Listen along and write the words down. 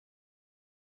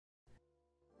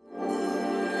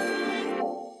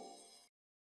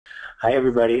Hi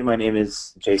everybody, my name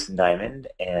is Jason Diamond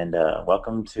and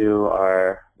welcome to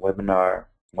our webinar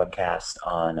webcast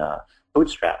on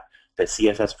Bootstrap, the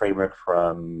CSS framework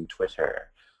from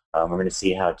Twitter. We're going to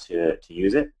see how to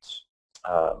use it,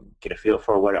 get a feel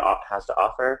for what it has to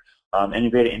offer,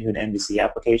 integrate it into an MVC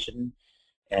application,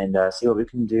 and see what we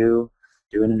can do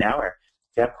in an hour.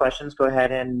 If you have questions, go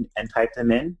ahead and type them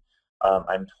in.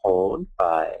 I'm told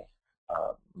by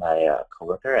my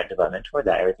coworker at Developmentor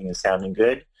that everything is sounding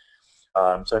good.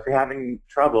 So if you're having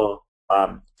trouble,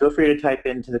 feel free to type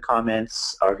into the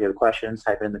comments, or if you have questions,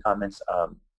 type in the comments,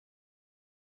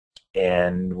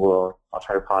 and I'll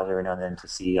try to pause every now and then to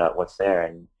see what's there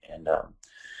and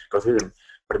go through them.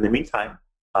 But in the meantime,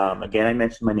 again, I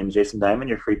mentioned my name is Jason Diamond.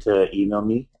 You're free to email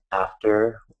me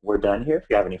after we're done here if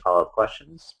you have any follow-up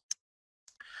questions.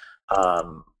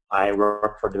 I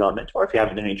work for Developmentor. If you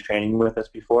haven't done any training with us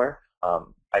before, I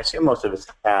assume most of us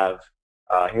have.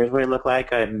 Here's what it looked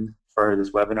like. For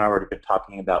this webinar, we're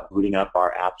talking about booting up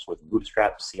our apps with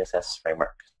Bootstrap CSS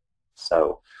framework.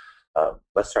 So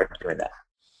let's start doing that.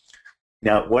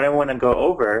 Now, what I want to go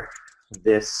over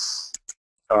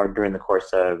during the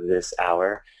course of this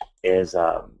hour is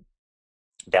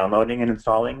downloading and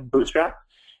installing Bootstrap.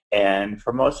 And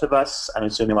for most of us, I'm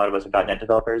assuming a lot of us are .NET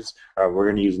developers, we're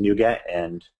going to use NuGet,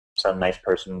 and some nice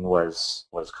person was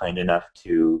kind enough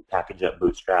to package up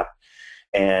Bootstrap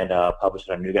and publish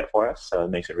it on NuGet for us, so it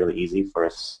makes it really easy for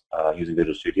us using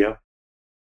Visual Studio.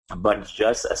 But it's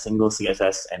just a single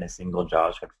CSS and a single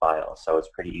JavaScript file, so it's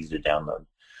pretty easy to download.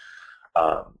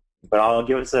 But I'll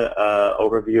give us an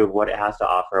overview of what it has to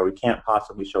offer. We can't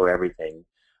possibly show everything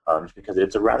just because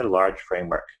it's a rather large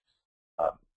framework.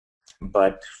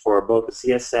 But for both the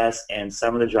CSS and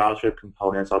some of the JavaScript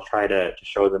components, I'll try to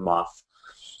show them off,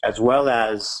 as well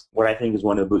as what I think is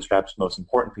one of Bootstrap's most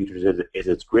important features is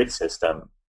its grid system.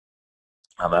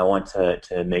 I want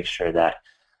to make sure that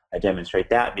I demonstrate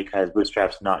that, because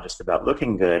Bootstrap's not just about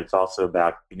looking good, it's also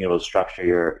about being able to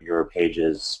structure your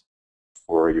pages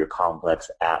for your complex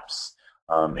apps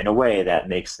in a way that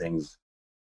makes things,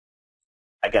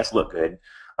 I guess, look good,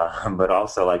 but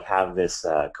also like have this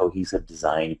cohesive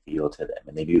design feel to them,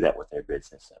 and they do that with their grid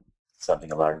system,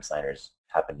 something a lot of designers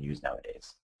happen to use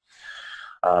nowadays.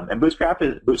 And Bootstrap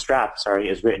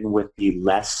is written with the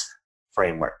less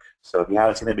framework. So if you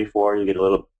haven't seen it before, you get a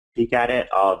little peek at it.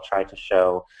 I'll try to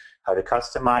show how to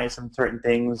customize some certain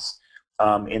things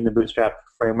in the Bootstrap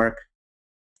framework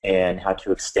and how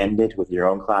to extend it with your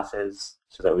own classes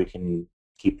so that we can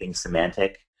keep things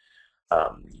semantic.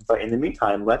 But in the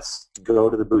meantime, let's go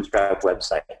to the Bootstrap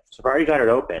website. So I've already got it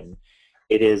open.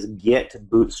 It is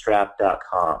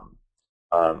getbootstrap.com.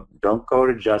 Don't go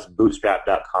to just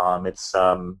bootstrap.com. It's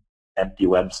some empty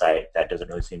website that doesn't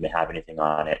really seem to have anything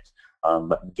on it.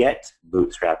 But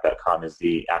getbootstrap.com is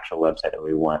the actual website that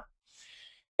we want.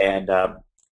 And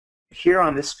here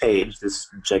on this page, this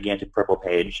gigantic purple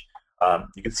page,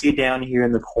 you can see down here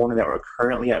in the corner that we're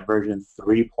currently at version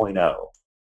 3.0.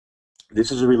 This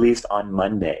was released on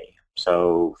Monday,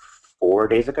 so 4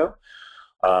 days ago.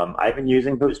 I've been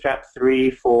using Bootstrap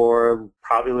 3 for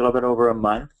probably a little bit over a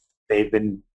month.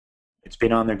 It's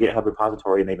been on their GitHub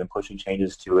repository, and they've been pushing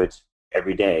changes to it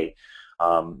every day,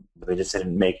 but they just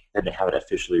didn't have it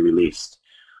officially released.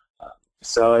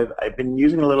 So I've been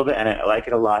using it a little bit, and I like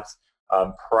it a lot.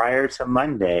 Prior to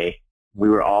Monday, we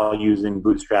were all using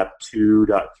Bootstrap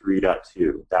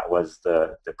 2.3.2. That was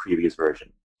the previous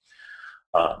version.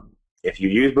 If you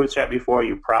used Bootstrap before,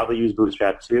 you probably used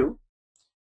Bootstrap 2.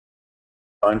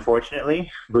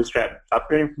 Unfortunately, Bootstrap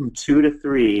upgrading from 2 to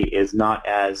 3 is not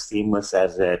as seamless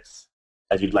as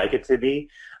you'd like it to be.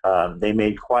 They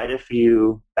made quite a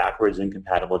few backwards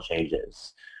incompatible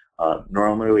changes.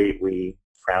 Normally, we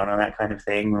frown on that kind of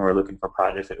thing when we're looking for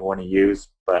projects that we want to use,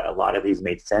 but a lot of these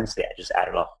made sense. They just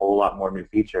added a whole lot more new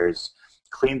features,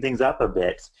 cleaned things up a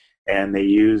bit, and they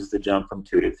used the jump from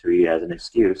 2 to 3 as an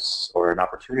excuse, or an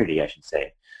opportunity, I should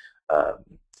say,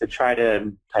 to try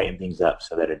to tighten things up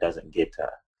so that it doesn't get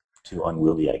too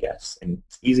unwieldy, I guess. And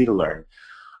it's easy to learn.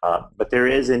 But there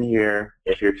is in here,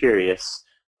 if you're curious,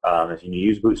 if you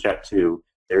use Bootstrap 2,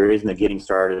 there is in the Getting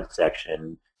Started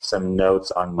section some notes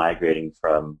on migrating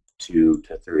from 2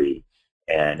 to 3.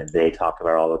 And they talk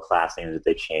about all the class names that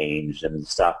they changed and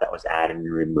stuff that was added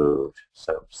and removed.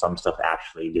 So some stuff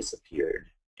actually disappeared,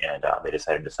 and they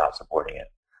decided to stop supporting it.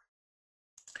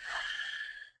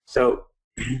 So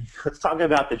let's talk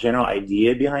about the general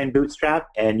idea behind Bootstrap,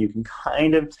 and you can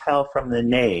kind of tell from the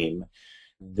name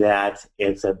that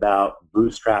it's about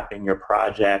bootstrapping your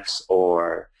projects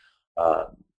or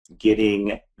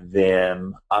getting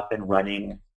them up and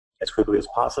running as quickly as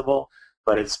possible.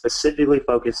 but it specifically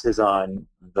focuses on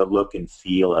the look and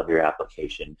feel of your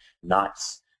application, not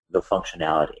the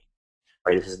functionality.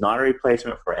 Right? This is not a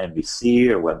replacement for MVC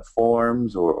or web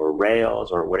forms or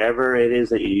Rails or whatever it is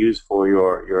that you use for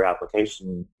your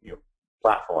application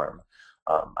platform.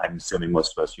 I'm assuming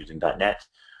most of us using .NET,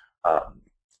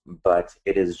 but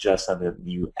it is just something that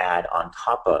you add on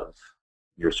top of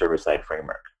your server-side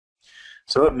framework.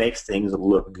 So it makes things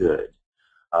look good.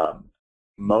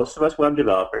 Most of us web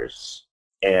developers,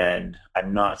 and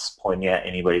I'm not pointing at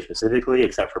anybody specifically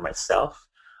except for myself,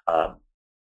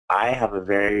 I have a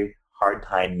very hard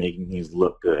time making things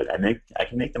look good. I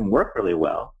can make them work really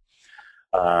well,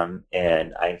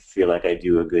 and I feel like I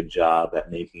do a good job at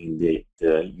making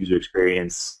the user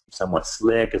experience somewhat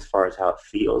slick as far as how it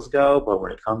feels go, but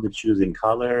when it comes to choosing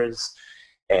colors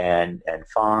and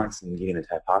fonts and getting the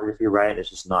typography right, it's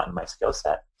just not in my skill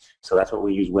set. So that's what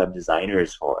we use web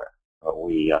designers for.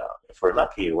 If we're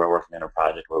lucky, we're working on a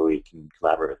project where we can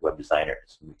collaborate with web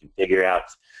designers. And we can figure out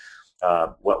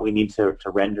what we need to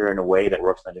render in a way that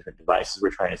works on different devices we're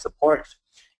trying to support,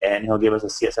 and he'll give us a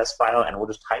CSS file, and we'll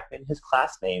just type in his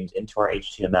class names into our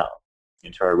HTML,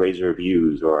 into our Razor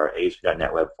views or our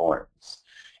ASP.NET Web Forms,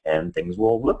 and things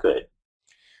will look good.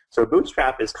 So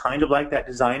Bootstrap is kind of like that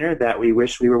designer that we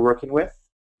wish we were working with,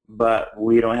 but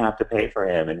we don't have to pay for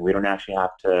him, and we don't actually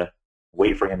have to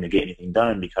wait for him to get anything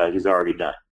done because he's already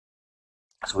done.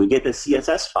 So we get the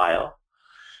CSS file,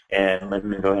 and let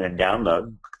me go ahead and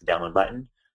download. Click the download button.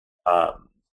 I've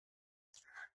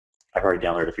already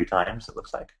downloaded a few times, it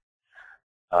looks like.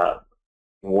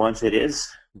 Once it is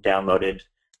downloaded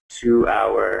to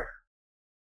our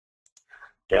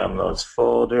downloads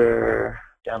folder,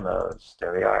 downloads,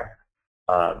 there we are,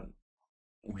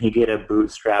 we get a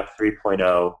Bootstrap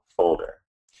 3.0 folder.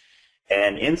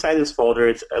 And inside this folder,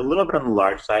 it's a little bit on the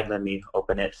large side. Let me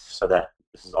open it so that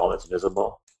this is all that's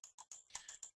visible.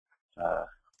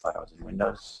 Thought I was in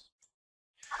Windows.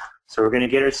 So we're going to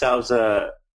get ourselves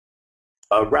a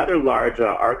rather large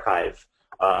archive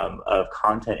of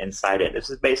content inside it. This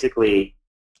is basically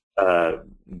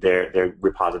their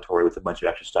repository with a bunch of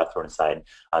extra stuff thrown inside,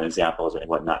 examples and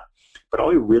whatnot. But all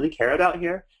we really care about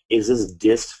here is this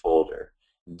dist folder.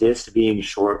 Dist being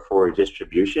short for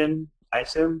distribution, I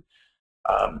assume.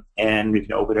 And we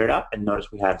can open it up and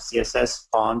notice we have CSS,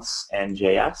 fonts, and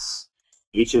JS.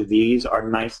 Each of these are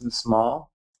nice and small.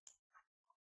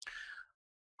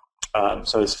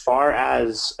 So as far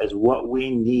as what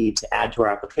we need to add to our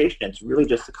application, it's really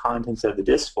just the contents of the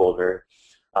dist folder.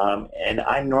 And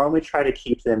I normally try to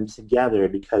keep them together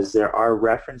because there are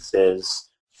references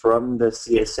from the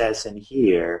CSS in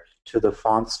here to the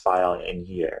fonts file in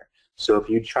here. So if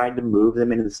you tried to move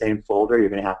them into the same folder, you're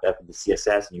going to have to update the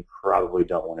CSS, and you probably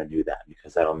don't want to do that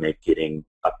because that'll make getting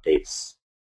updates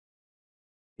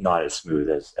not as smooth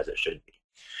as it should be.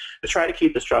 To try to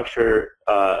keep the structure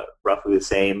roughly the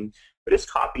same, but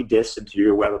just copy dist into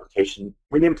your web application.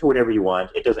 Rename it to whatever you want.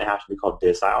 It doesn't have to be called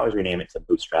dist. I always rename it to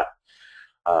Bootstrap.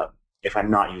 If I'm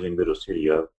not using Visual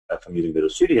Studio, if I'm using Visual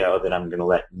Studio, then I'm going to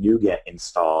let NuGet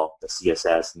install the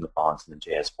CSS and the fonts and the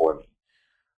JS for me,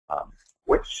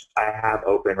 which I have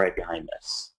open right behind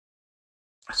this.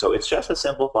 So it's just a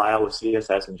simple file with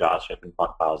CSS and JavaScript and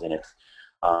font files in it.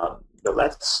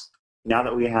 But now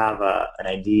that we have an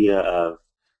idea of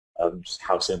just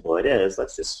how simple it is,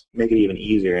 let's just make it even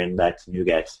easier and let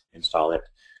NuGet install it.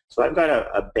 So I've got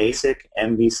a basic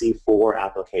MVC4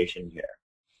 application here.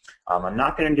 I'm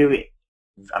going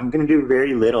to do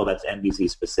very little that's MVC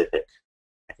specific.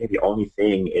 I think the only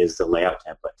thing is the layout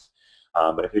templates.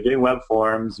 But if you're doing web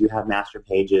forms, you have master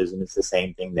pages, and it's the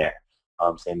same thing there,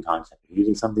 same concept. If you're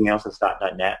using something else that's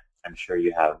 .NET, I'm sure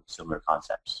you have similar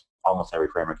concepts. Almost every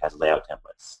framework has layout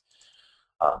templates.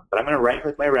 But I'm going to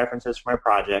right-click my references for my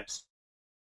project.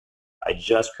 I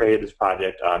just created this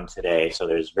project today, so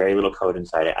there's very little code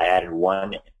inside it. I added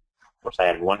one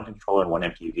controller and one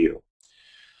empty view.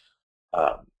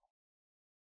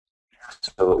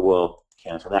 So it will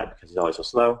cancel that because it's always so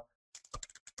slow.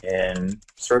 And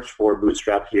search for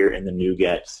Bootstrap here in the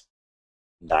NuGet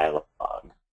dialog.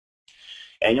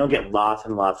 And you'll get lots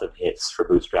and lots of hits for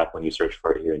Bootstrap when you search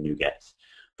for it here in NuGet.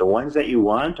 The ones that you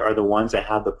want are the ones that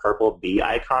have the purple bee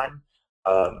icon.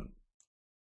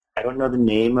 I don't know the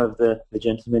name of the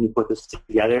gentleman who put this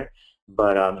together,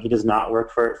 but he does not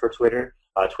work for Twitter.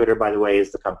 Twitter, by the way,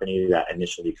 is the company that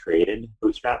initially created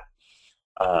Bootstrap.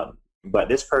 But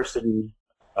this person,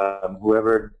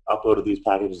 whoever uploaded these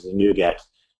packages to NuGet,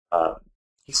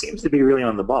 he seems to be really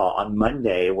on the ball. On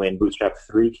Monday, when Bootstrap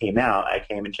 3 came out, I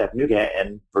came and checked NuGet,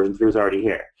 and version 3 was already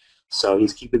here. So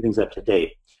he's keeping things up to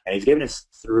date. And he's given us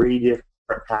 3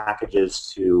 different packages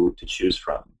to choose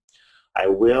from. I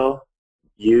will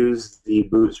use the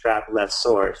Bootstrap less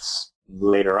source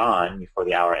later on before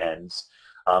the hour ends.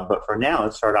 But for now,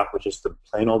 let's start off with just the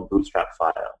plain old Bootstrap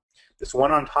file. This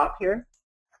one on top here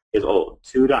is old,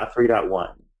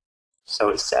 2.3.1. So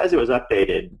it says it was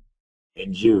updated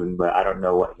in June, but I don't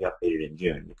know what he updated in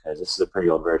June because this is a pretty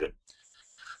old version.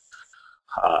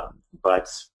 But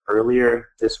earlier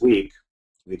this week,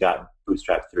 we got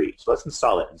Bootstrap 3. So let's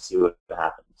install it and see what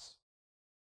happens.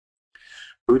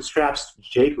 Bootstrap's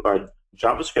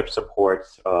JavaScript support,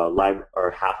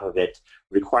 or half of it,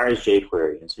 requires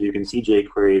jQuery. And so you can see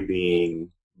jQuery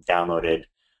being downloaded.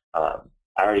 I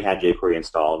already had jQuery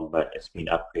installed, but it's being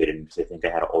upgraded because I think I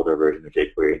had an older version of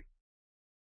jQuery.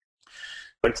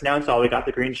 But it's now installed. We got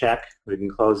the green check. We can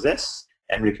close this,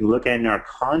 and we can look in our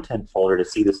content folder to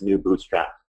see this new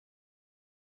Bootstrap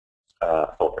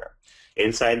folder.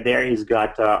 Inside there, he's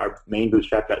got our main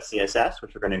Bootstrap.css,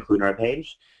 which we're going to include in our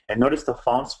page. And notice the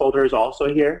fonts folder is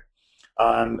also here.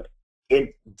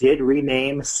 It did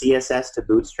rename CSS to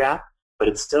Bootstrap, but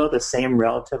it's still at the same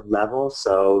relative level,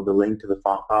 so the link to the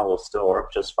font file will still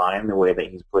work just fine the way that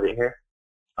he's put it here.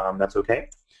 That's okay.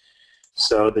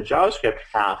 So the JavaScript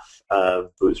half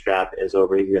of Bootstrap is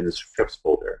over here in the scripts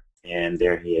folder, and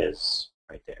there he is,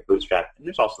 right there, Bootstrap. And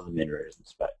there's also the min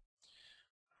versions, but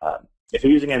if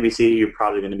you're using MVC, you're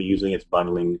probably going to be using its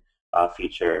bundling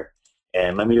feature.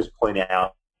 And let me just point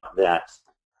out that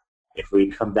if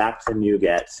we come back to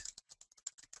NuGet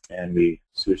and we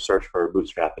search for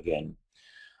Bootstrap again,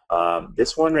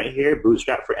 this one right here,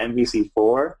 Bootstrap for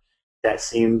MVC4, that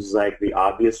seems like the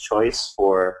obvious choice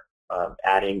for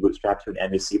adding Bootstrap to an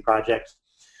MVC project.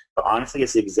 But honestly,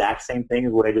 it's the exact same thing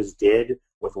as what I just did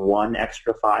with one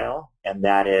extra file, and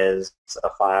that is a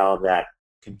file that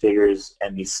configures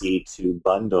MVC to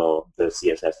bundle the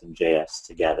CSS and JS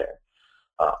together.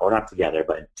 Or not together,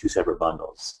 but in two separate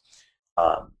bundles.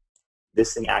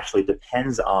 This thing actually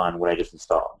depends on what I just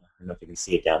installed. I don't know if you can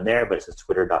see it down there, but it says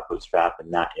twitter.bootstrap,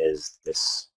 and that is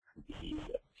this here.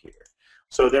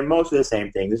 So they're mostly the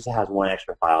same thing. This has one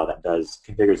extra file that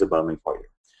configures the bundling for you.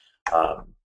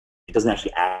 It doesn't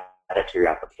actually add it to your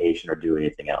application or do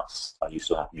anything else. You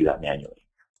still have to do that manually.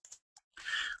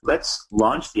 Let's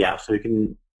launch the app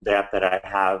the app that I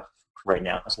have right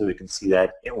now, so we can see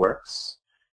that it works.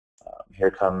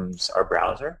 Here comes our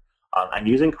browser. I'm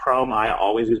using Chrome. I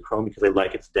always use Chrome because I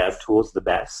like its dev tools the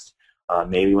best.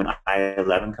 Maybe when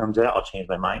i11 comes out, I'll change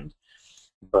my mind.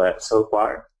 But so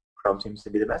far, Chrome seems to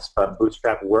be the best. But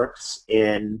Bootstrap works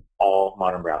in all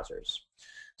modern browsers.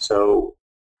 So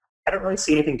I don't really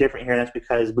see anything different here. That's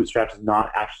because Bootstrap is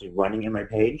not actually running in my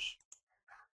page.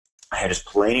 I have just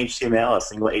plain HTML, a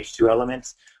single H2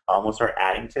 element. We'll start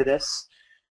adding to this.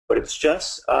 But it's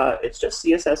just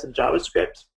CSS and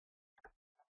JavaScript.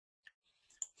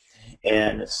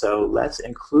 And so let's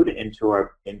include it into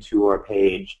our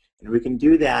page, and we can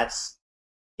do that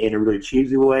in a really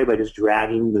cheesy way by just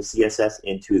dragging the CSS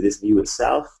into this view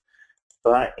itself.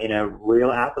 But in a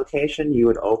real application, you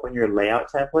would open your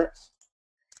layout template,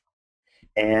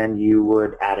 and you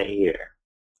would add it here.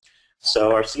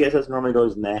 So our CSS normally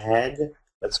goes in the head.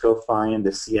 Let's go find the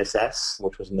CSS,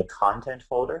 which was in the content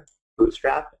folder,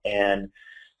 Bootstrap, and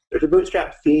there's a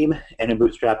Bootstrap theme and a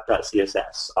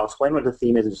Bootstrap.css. I'll explain what the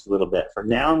theme is in just a little bit. For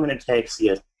now, I'm going to take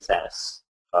CSS,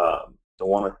 the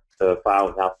one with the file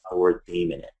without the word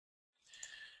theme in it.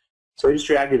 So I just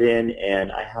dragged it in,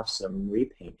 and I have some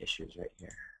repaint issues right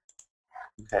here.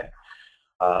 Okay,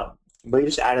 but you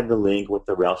just added the link with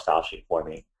the rel style sheet for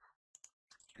me.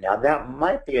 Now that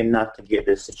might be enough to get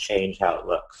this to change how it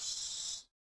looks.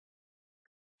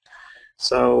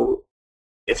 So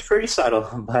it's pretty subtle,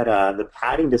 but the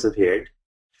padding disappeared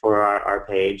for our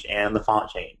page, and the font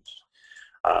changed.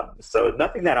 So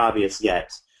nothing that obvious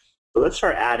yet. But let's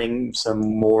start adding some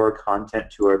more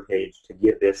content to our page to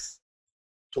get this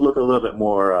to look a little bit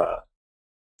more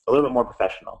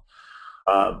professional.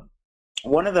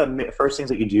 One of the first things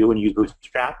that you do when you use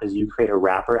Bootstrap is you create a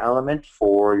wrapper element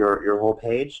for your whole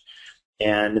page,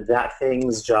 and that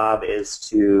thing's job is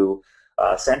to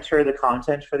center the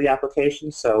content for the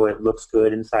application so it looks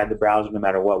good inside the browser no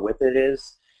matter what width it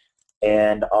is,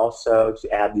 and also to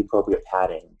add the appropriate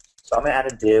padding. So I'm going to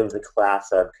add a div with the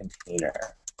class of container.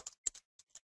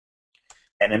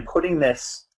 And then putting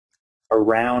this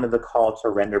around the call to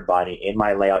render body in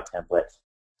my layout template.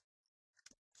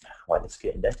 Why did this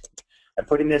get indented? I'm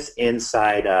putting this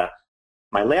inside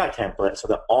my layout template so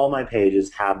that all my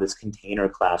pages have this container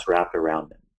class wrapped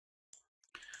around them.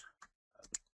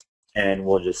 And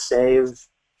we'll just save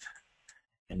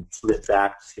and flip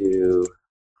back to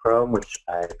Chrome, which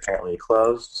I apparently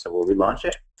closed, so we'll relaunch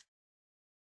it.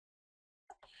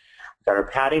 Got our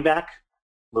padding back,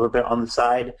 a little bit on the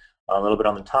side. a little bit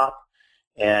on the top.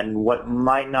 And what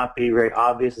might not be very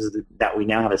obvious is that we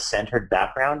now have a centered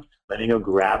background. Let me go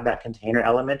grab that container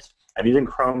element. I'm using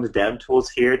Chrome's dev tools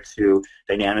here to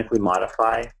dynamically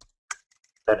modify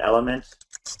that element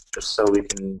just so we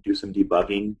can do some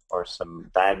debugging or some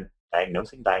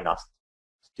diagnostics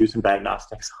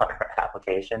on our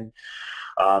application.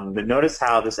 But notice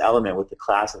how this element with the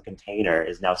class of container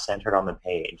is now centered on the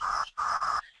page.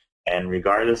 And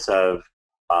regardless of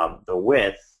the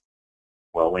width,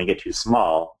 well, when you get too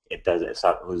small, it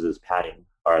loses padding,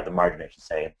 or the margin, I should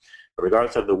say. But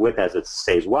regardless of the width as it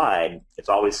stays wide, it's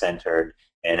always centered,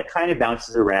 and it kind of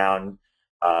bounces around.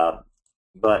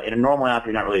 But in a normal app,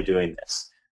 you're not really doing this.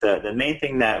 The main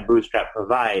thing that Bootstrap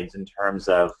provides in terms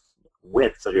of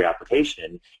widths of your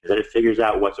application is that it figures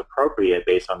out what's appropriate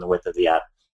based on the width of the app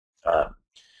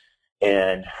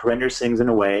and renders things in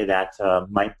a way that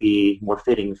might be more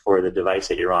fitting for the device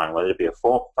that you're on, whether it be a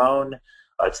phone,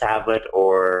 a tablet,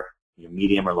 or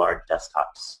medium or large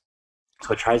desktops.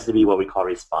 So it tries to be what we call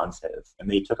responsive. And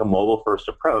they took a mobile-first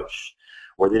approach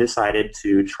where they decided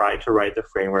to try to write the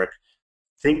framework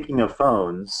thinking of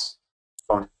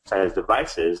phone-sized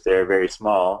devices. They're very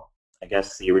small. I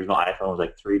guess the original iPhone was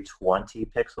like 320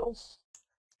 pixels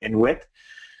in width.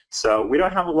 So we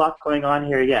don't have a lot going on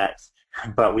here yet,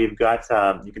 but we've got,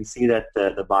 you can see that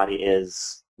the body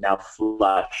is now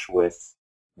flush with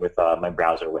my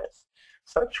browser width.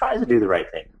 So it tries to do the right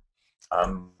thing.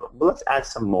 But let's add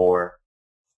some more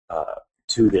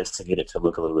to this to get it to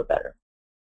look a little bit better,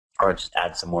 or just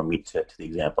add some more meat to the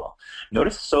example.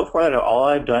 Notice so far that all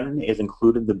I've done is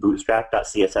included the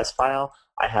bootstrap.css file.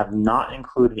 I have not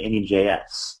included any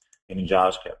JS, any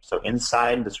JavaScript. So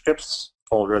inside the scripts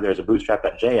folder, there's a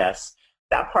bootstrap.js.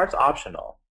 That part's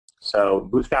optional. So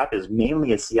Bootstrap is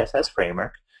mainly a CSS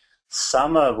framework.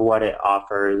 Some of what it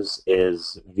offers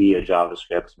is via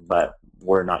JavaScript, but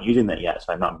we're not using that yet,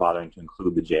 so I'm not bothering to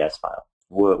include the JS file.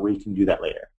 We can do that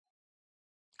later.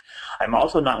 I'm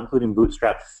also not including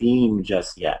Bootstrap theme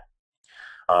just yet.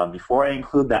 Before I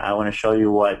include that, I want to show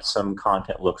you what some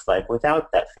content looks like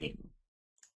without that theme.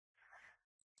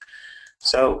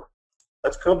 So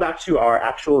let's go back to our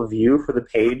actual view for the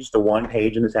page, the one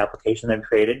page in this application I've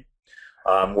created,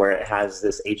 where it has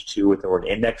this H2 with the word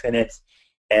index in it.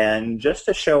 And just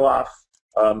to show off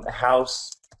how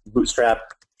Bootstrap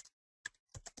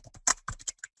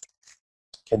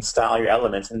can style your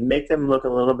elements and make them look a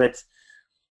little bit,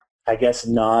 I guess,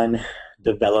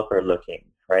 non-developer looking,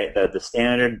 right? The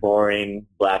standard, boring,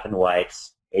 black and white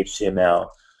HTML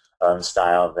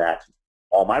style that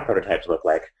all my prototypes look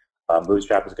like,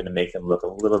 Bootstrap is going to make them look a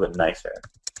little bit nicer.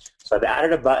 So I've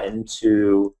added a button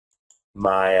to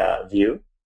my view,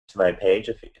 to my page,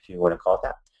 if you want to call it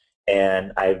that.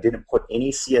 And I didn't put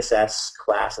any CSS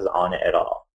classes on it at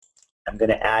all. I'm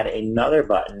going to add another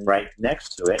button right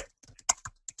next to it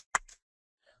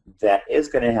that is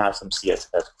going to have some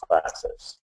CSS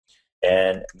classes.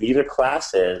 And these are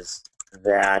classes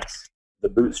that the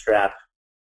Bootstrap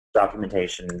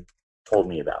documentation told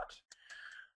me about.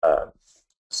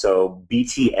 So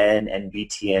BTN and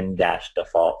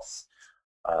BTN-defaults.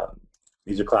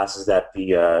 These are classes that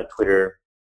the Twitter,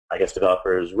 I guess,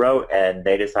 developers wrote, and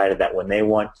they decided that when they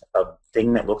want a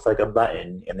thing that looks like a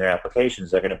button in their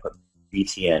applications, they're going to put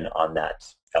BTN on that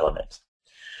element.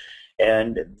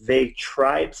 And they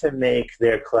tried to make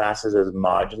their classes as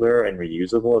modular and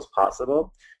reusable as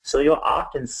possible. So you'll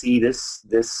often see a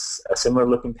similar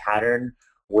looking pattern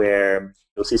where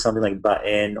you'll see something like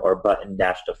button or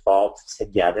button-default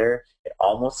together. It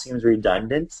almost seems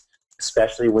redundant,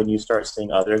 especially when you start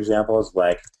seeing other examples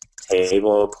like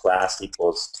table, class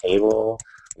equals table.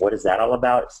 What is that all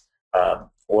about?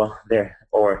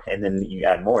 And then you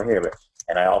add more here,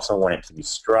 and I also want it to be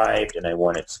striped, and I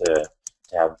want it to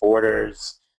have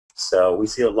borders. So we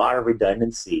see a lot of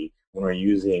redundancy when we're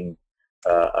using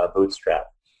a Bootstrap.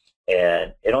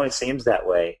 And it only seems that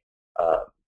way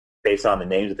based on the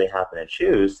names that they happen to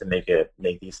choose to make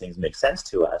these things make sense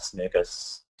to us,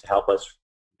 to help us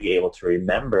be able to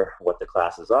remember what the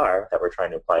classes are that we're trying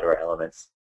to apply to our elements.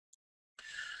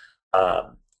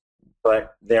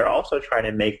 But they're also trying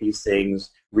to make these things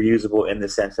reusable in the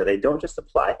sense that they don't just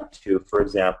apply to, for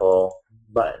example,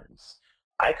 buttons.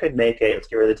 I could make let's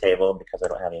get rid of the table because I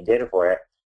don't have any data for it,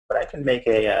 but I can make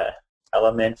a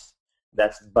element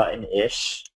that's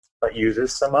button-ish but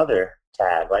uses some other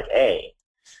tag like A.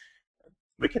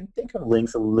 We can think of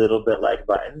links a little bit like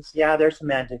buttons. Yeah, they're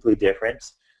semantically different,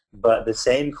 but the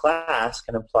same class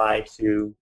can apply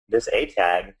to this A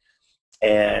tag.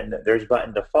 And there's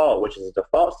button default, which is the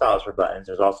default styles for buttons.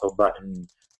 There's also button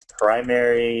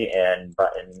primary and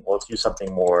button, well, let's use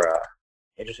something more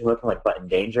interesting looking like button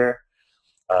danger.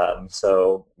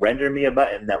 So render me a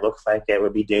button that looks like it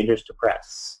would be dangerous to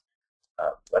press.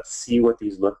 Let's see what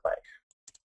these look like.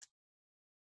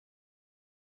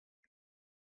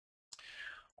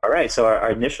 All right, so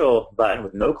our initial button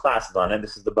with no classes on it,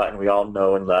 this is the button we all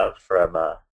know and love from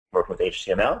working with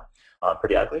HTML,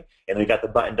 pretty ugly. And we got the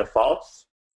button defaults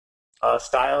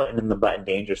style and then the button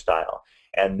danger style.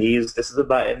 And this is a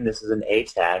button, this is an A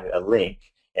tag, a link,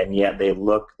 and yet they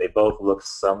both look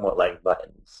somewhat like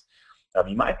buttons.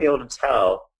 You might be able to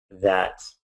tell that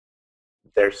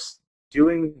they're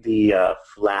doing the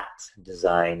flat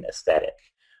design aesthetic.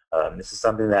 This is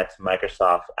something that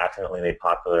Microsoft accidentally made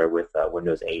popular with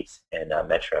Windows 8 and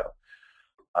Metro.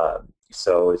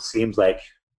 So it seems like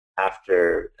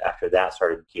after that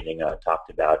started getting talked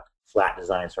about, flat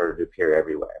design started to appear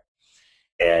everywhere.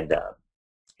 And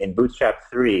in Bootstrap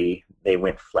 3, they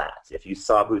went flat. If you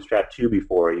saw Bootstrap 2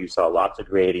 before, you saw lots of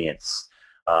gradients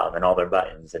and all their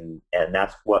buttons, and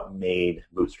that's what made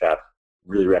Bootstrap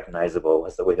really recognizable,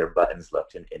 was the way their buttons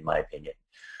looked, in my opinion.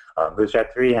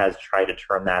 Bootstrap 3 has tried to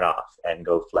turn that off and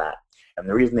go flat. And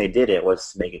the reason they did it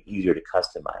was to make it easier to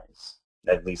customize.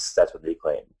 At least that's what they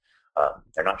claim.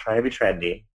 They're not trying to be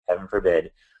trendy, heaven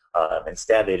forbid.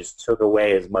 Instead, they just took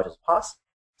away as much as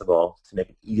possible to make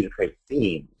it easy to create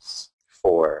themes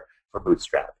for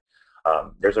Bootstrap.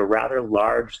 There's a rather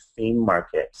large theme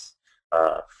market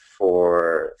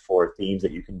for themes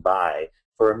that you can buy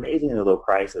for amazingly low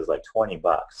prices, like 20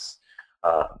 bucks.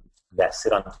 That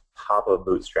sit on top of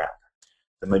Bootstrap.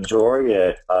 The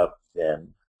majority of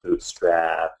them,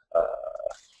 Bootstrap,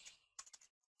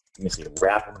 let me see,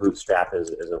 Wrap Bootstrap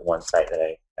is one site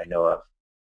that I know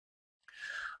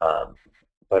of.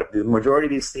 But the majority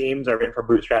of these themes are written for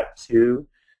Bootstrap 2,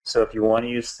 so if you want to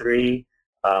use 3,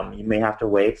 you may have to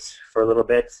wait for a little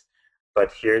bit.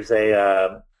 But here's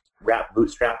a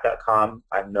wrapbootstrap.com.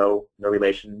 I have no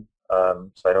relation,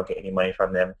 so I don't get any money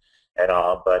from them at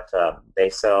all, but they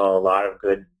sell a lot of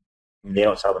good. They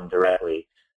don't sell them directly.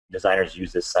 Designers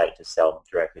use this site to sell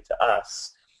directly to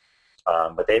us,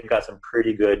 but they've got some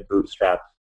pretty good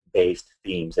Bootstrap-based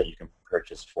themes that you can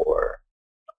purchase for.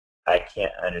 I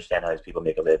can't understand how these people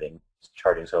make a living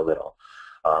charging so little,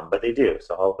 but they do.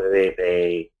 So hopefully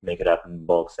they make it up in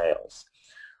bulk sales.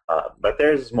 But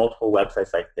there's multiple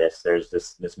websites like this. There's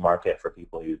this market for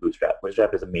people who use Bootstrap.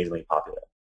 Bootstrap is amazingly popular.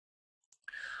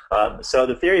 So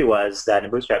the theory was that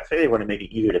in Bootstrap 3, they want to make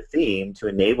it easier to theme to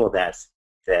enable that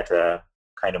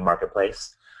kind of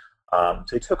marketplace. So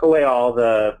they took away all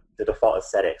the default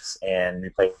aesthetics and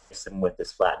replaced them with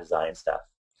this flat design stuff.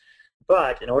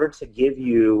 But in order to give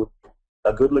you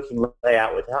a good-looking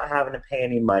layout without having to pay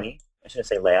any money, I shouldn't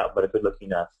say layout, but a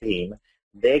good-looking theme,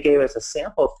 they gave us a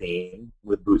sample theme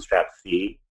with Bootstrap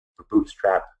 3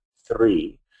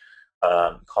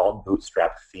 called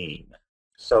Bootstrap Theme.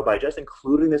 So by just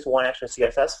including this one extra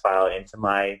CSS file into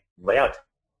my layout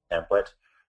template,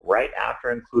 right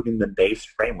after including the base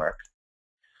framework,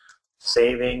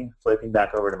 saving, flipping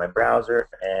back over to my browser,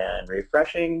 and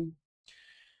refreshing,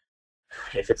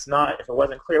 if it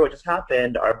wasn't clear what just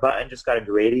happened, our button just got a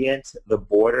gradient, the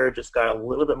border just got a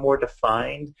little bit more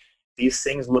defined. These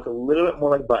things look a little bit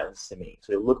more like buttons to me,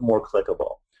 so they look more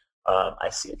clickable. I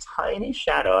see a tiny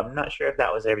shadow. I'm not sure if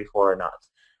that was there before or not.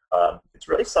 It's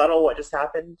really subtle what just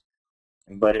happened,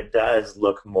 but it does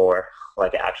look more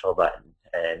like an actual button.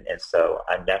 And so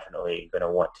I'm definitely going to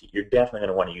want to, you're definitely going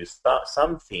to want to use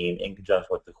some theme in conjunction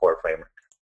with the core framework.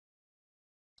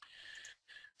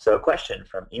 So a question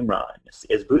from Imran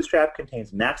is Bootstrap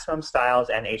contains maximum styles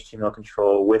and HTML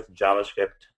control with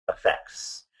JavaScript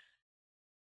effects.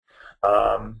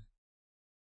 Don't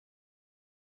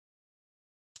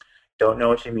know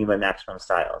what you mean by maximum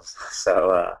styles.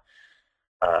 So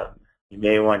you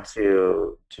may want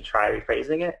to try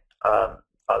rephrasing it,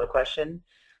 the question.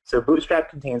 So Bootstrap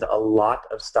contains a lot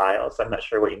of styles. I'm not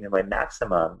sure what you mean by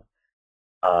maximum.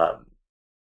 Let's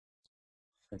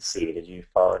see, did you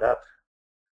follow it up?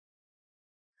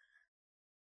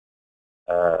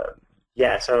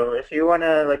 Yeah, so if you want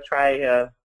to try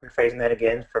rephrasing that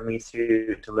again for me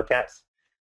to look at,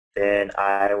 then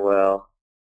I will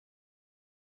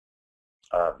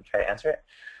try to answer it.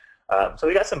 So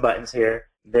we got some buttons here.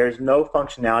 There's no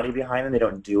functionality behind them. They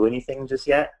don't do anything just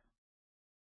yet.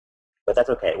 But that's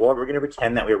okay. Well, we're going to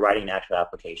pretend that we're writing an actual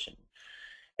application.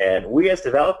 And we as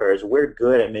developers, we're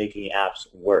good at making apps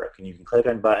work. And you can click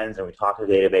on buttons and we talk to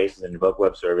databases and invoke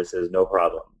web services, no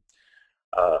problem.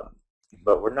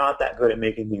 But we're not that good at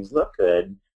making things look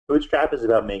good. Bootstrap is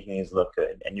about making things look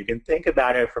good. And you can think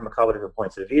about it from a couple different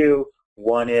points of view.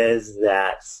 One is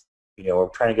that we're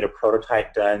trying to get a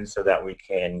prototype done so that we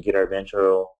can get our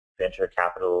eventual venture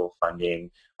capital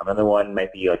funding. Another one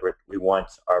might be like we want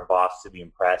our boss to be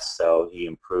impressed, so he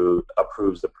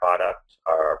approves the product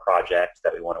or our project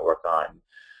that we want to work on.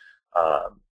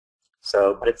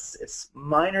 But it's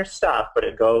minor stuff, but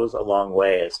it goes a long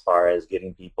way as far as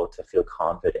getting people to feel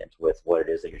confident with what it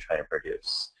is that you're trying to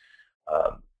produce.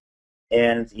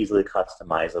 And it's easily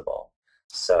customizable.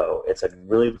 So it's a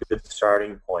really good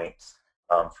starting point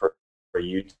for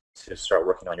you to start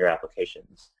working on your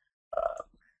applications.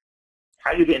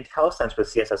 How do you get IntelliSense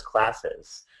with CSS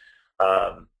classes?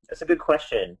 That's a good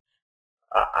question.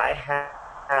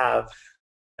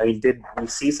 Did we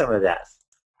see some of that?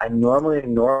 I normally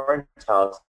ignore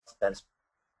IntelliSense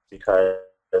because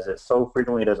it so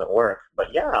frequently doesn't work.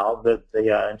 But yeah, all the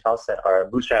IntelliSense or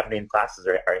Bootstrap named classes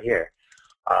are here.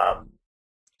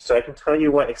 So I can tell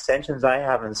you what extensions I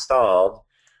have installed.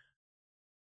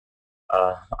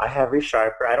 I have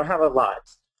ReSharper. I don't have a lot,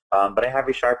 but I have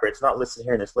ReSharper. It's not listed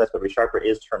here in this list, but ReSharper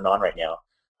is turned on right now.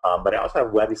 But I also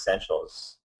have Web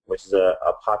Essentials, which is a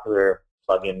popular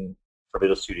plugin for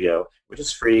Visual Studio, which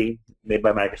is free, made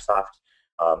by Microsoft.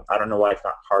 I don't know why it's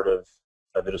not part of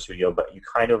Visual Studio, but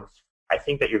I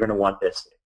think that you're going to want this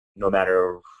no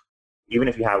matter, even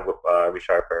if you have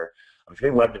ReSharper. If you're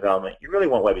doing web development, you really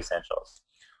want Web Essentials.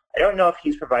 I don't know if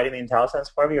he's providing the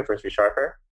IntelliSense for me or if it's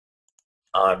ReSharper.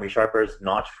 ReSharper is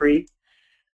not free,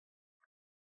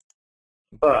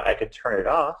 but I could turn it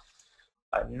off.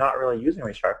 I'm not really using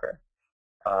ReSharper.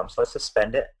 So let's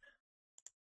suspend it.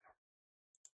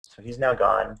 So he's now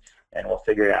gone, and we'll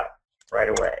figure it out right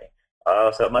away.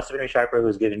 So it must have been ReSharper who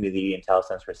was giving me the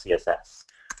IntelliSense for CSS.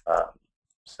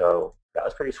 So that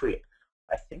was pretty sweet.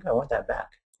 I think I want that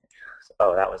back.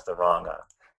 Oh, that was the wrong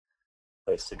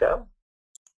place to go.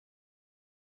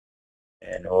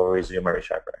 And we'll resume our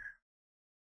ReSharper.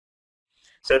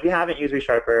 So if you haven't used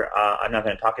ReSharper, I'm not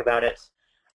going to talk about it.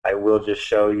 I will just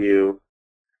show you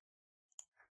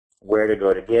where to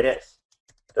go to get it.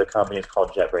 The company is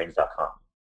called JetBrains.com.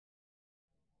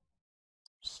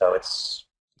 So it's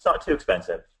not too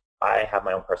expensive. I have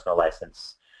my own personal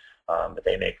license, but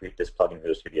they make this plugin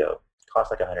Visual Studio. It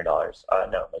costs like $100.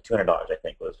 No, like $200 I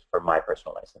think was for my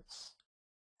personal license.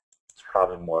 It's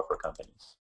probably more for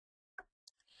companies.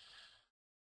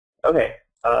 Okay,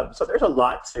 so there's a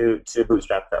lot to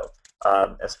Bootstrap though.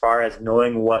 As far as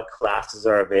knowing what classes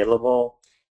are available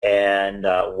and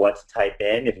what to type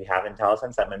in, if you have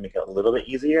IntelliSense, that might make it a little bit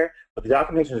easier. But the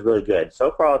documentation is really good.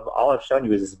 So far, all I've shown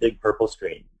you is this big purple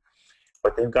screen.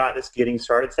 But they've got this Getting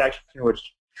Started section,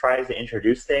 which tries to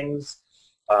introduce things.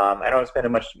 I don't spend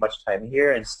much time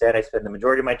here. Instead, I spend the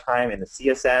majority of my time in the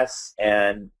CSS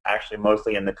and actually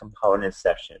mostly in the components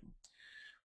section.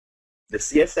 The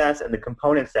CSS and the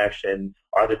components section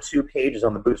are the two pages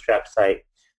on the Bootstrap site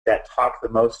that talk the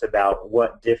most about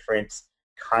what different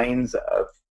kinds of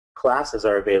classes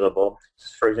are available.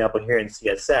 For example, here in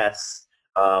CSS,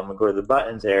 we'll go to the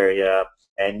buttons area,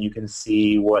 and you can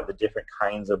see what the different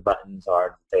kinds of buttons are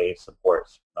that they support.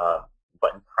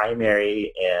 Button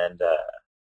primary and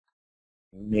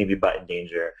maybe button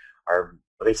danger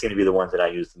they seem to be the ones that I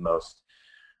use the most.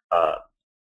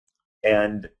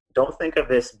 And don't think of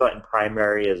this button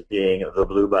primary as being the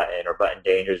blue button or button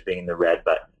danger as being the red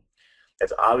button.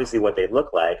 That's obviously what they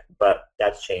look like, but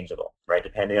that's changeable, right?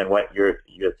 Depending on what your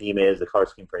theme is, the color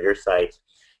scheme for your site,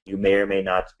 you may or may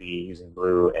not be using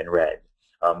blue and red.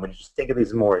 When you just think of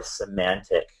these more as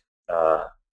semantic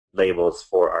labels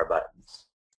for our buttons.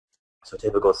 So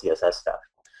typical CSS stuff.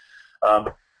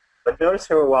 But notice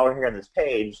here while we're here on this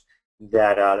page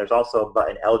that there's also a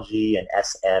button LG and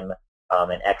SM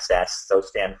and XS. Those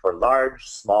stand for large,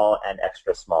 small, and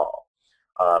extra small.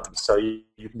 So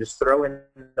you can just throw in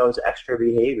those extra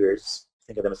behaviors.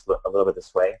 Think of them as a little bit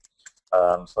this way.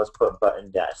 So let's put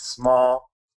button-small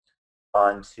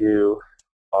onto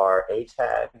our A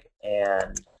tag,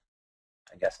 and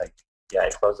I guess I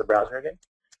close the browser again.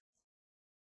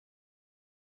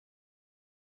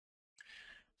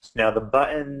 So now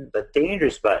the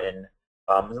dangerous button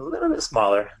is a little bit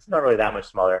smaller. It's not really that much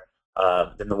smaller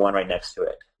than the one right next to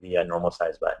it, the normal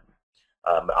size button.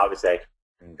 But obviously I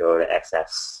can go to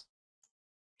XS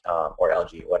or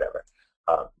LG, whatever.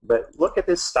 But look at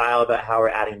this style about how we're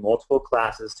adding multiple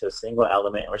classes to a single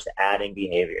element, and we're just adding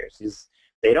behaviors.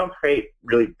 They don't create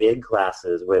really big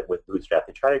classes with Bootstrap.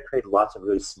 They try to create lots of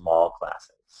really small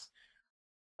classes.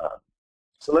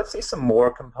 So let's see some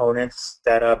more components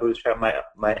that Bootstrap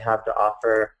might have to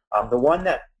offer. The one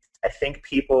that I think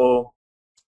people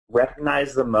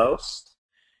recognize the most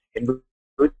in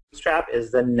Bootstrap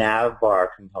is the navbar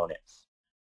components.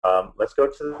 Let's go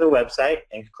to the website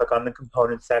and click on the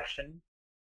components section.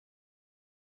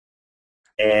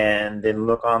 And then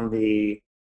look on the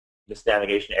this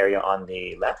navigation area on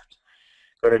the left.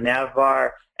 Go to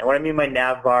navbar, and what I mean by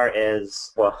navbar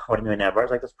is, well, what I mean by navbar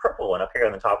is like this purple one up here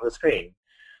on the top of the screen.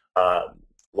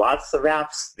 Lots of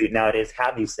apps nowadays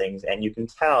have these things, and you can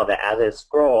tell that as I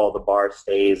scroll, the bar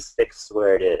stays fixed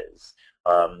where it is.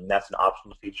 That's an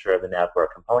optional feature of the navbar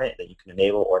component that you can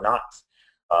enable or not.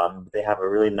 They have a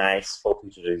really nice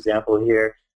full-featured example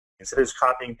here. Instead of just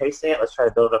copying and pasting it, let's try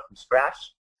to build it up from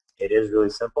scratch. It is really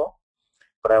simple,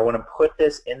 but I want to put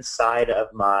this inside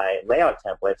of my layout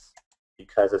templates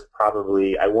because it's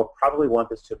probably, I will probably want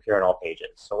this to appear on all pages.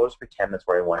 So we'll just pretend that's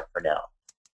where I want it for now.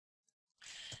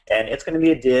 And it's going to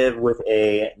be a div with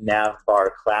a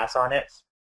navbar class on it.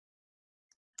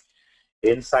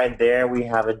 Inside there, we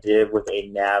have a div with a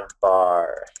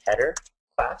navbar header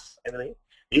class, I believe.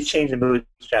 These changed in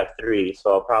Bootstrap 3,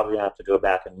 so I'll probably have to go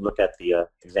back and look at the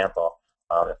example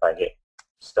if I get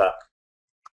stuck.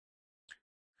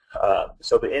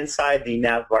 So inside the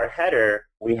navbar header,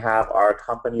 we have our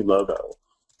company logo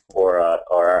or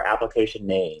our application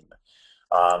name.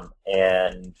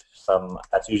 And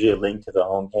that's usually a link to the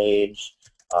home page.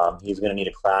 He's going to need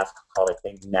a class called, I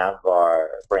think, navbar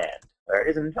brand. There it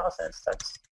is in IntelliSense.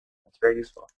 That's very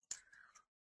useful.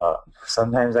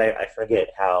 Sometimes I forget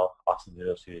how awesome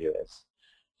Visual Studio is.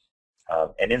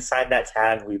 And inside that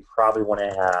tag, we probably want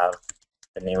to have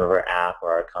the name of our app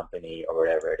or our company or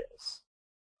whatever it is.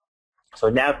 So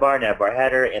navbar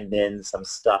header, and then some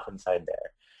stuff inside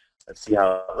there. Let's see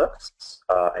how it looks.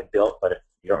 I built, but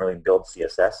you don't really build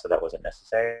CSS, so that wasn't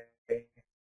necessary.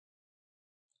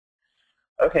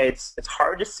 Okay, it's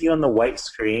hard to see on the white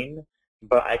screen,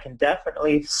 but I can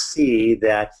definitely see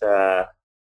that I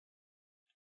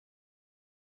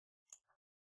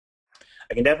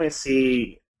can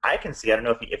see, I don't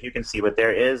know if you can see, but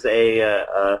there is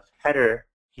a header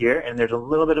here, and there's a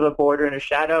little bit of a border and a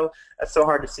shadow. That's so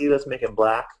hard to see. Let's make it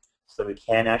black so we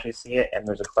can actually see it, and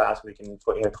there's a class we can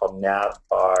put here called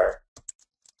navbar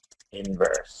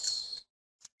inverse.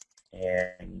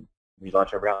 And we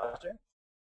launch our browser.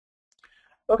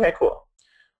 Okay, cool.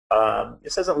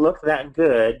 This doesn't look that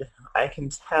good. I can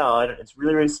tell it's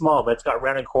really, really small, but it's got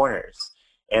rounded corners.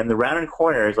 And the rounded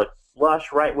corners, like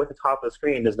flush right with the top of the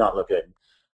screen, does not look good.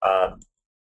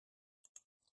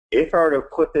 If I were to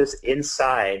put this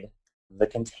inside the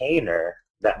container,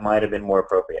 that might have been more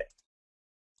appropriate.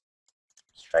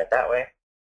 Let's try it that way.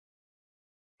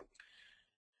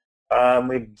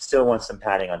 We still want some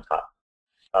padding on top.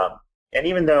 And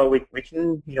even though we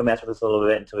can mess with this a little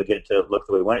bit until we get it to look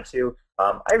the way we want it to,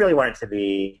 I really want it to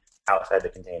be outside the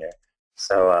container.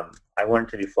 So I want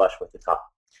it to be flush with the top.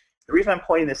 The reason I'm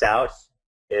pointing this out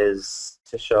is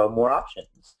to show more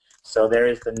options. So there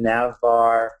is the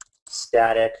navbar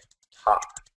static top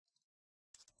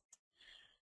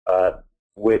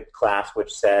with class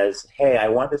which says, hey, I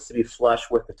want this to be flush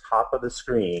with the top of the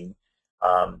screen.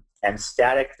 And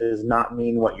static does not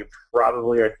mean what you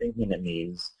probably are thinking it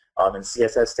means. And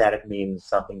CSS static means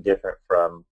something different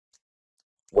from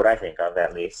what I think of,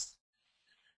 at least.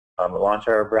 We'll launch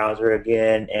our browser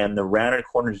again, and the rounded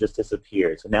corners just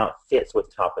disappeared. So now it fits with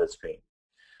the top of the screen.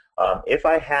 If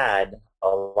I had a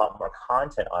lot more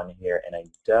content on here, and I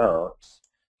don't,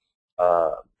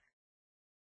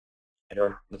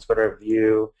 let's go to our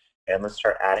view, and let's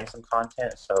start adding some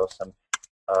content. So some,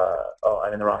 oh,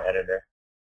 I'm in the wrong editor.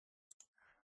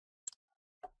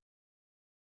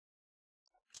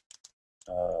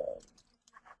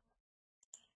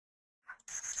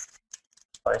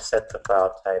 I set the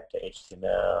file type to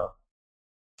HTML,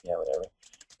 yeah, whatever,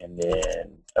 and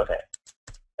then, okay.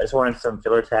 I just wanted some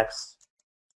filler text,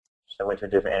 so I went to a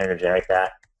different editor to generate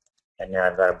that, and now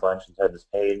I've got a bunch inside this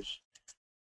page.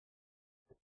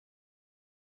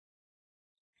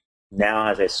 Now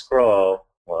as I scroll,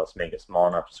 well, let's make it small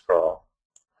enough to scroll,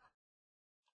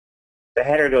 the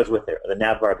header goes with it, or the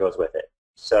navbar goes with it.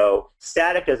 So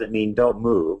static doesn't mean don't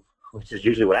move, which is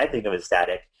usually what I think of as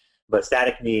static, but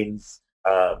static means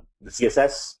the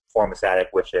CSS form of static,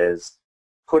 which is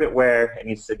put it where it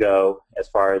needs to go as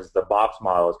far as the box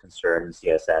model is concerned in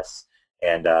CSS,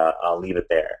 and I'll leave it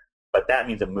there. But that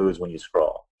means it moves when you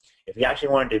scroll. If you actually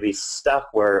want it to be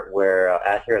stuck where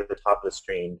at here at the top of the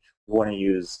screen, we want to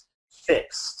use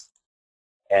fixed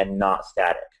and not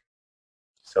static.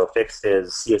 So fixed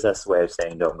is CSS way of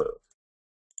saying don't move.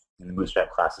 And the Bootstrap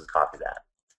classes copy that.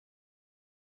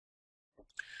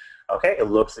 Okay, it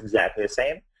looks exactly the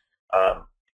same.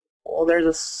 Well, there's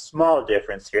a small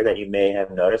difference here that you may have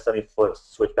noticed. Let me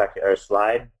switch back to our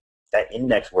slide. That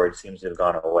index word seems to have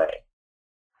gone away.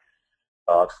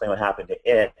 I'll explain what happened to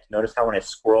it. Notice how when I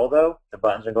scroll, though, the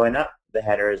buttons are going up, the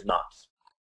header is not.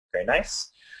 Very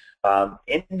nice.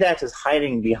 Index is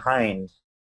hiding behind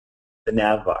the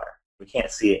navbar. We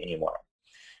can't see it anymore.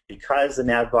 Because the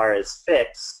nav bar is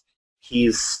fixed,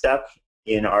 he's stuck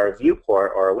in our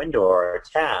viewport or a window or a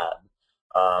tab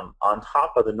on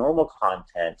top of the normal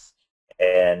content,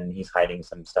 and he's hiding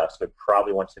some stuff. So we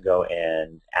probably want to go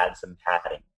and add some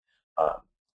padding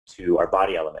to our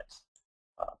body element.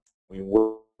 We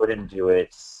wouldn't do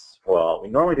it, well, we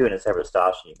normally do it in a separate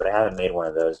style sheet, but I haven't made one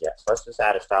of those yet. So let's just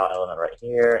add a style element right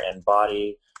here, and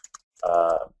body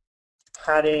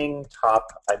padding, top,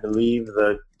 I believe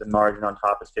the margin on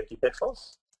top is 50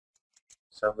 pixels.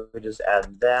 So we just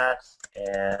add that,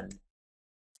 and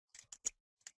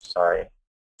sorry,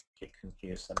 get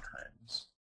confused sometimes.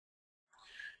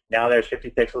 Now there's 50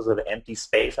 pixels of empty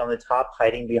space on the top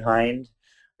hiding behind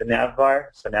the nav bar.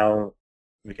 So now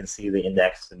we can see the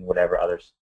index and whatever other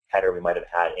header we might have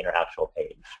had in our actual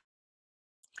page.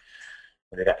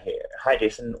 What do we got here? Hi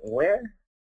Jason, where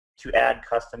to add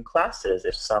custom classes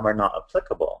if some are not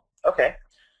applicable? Okay.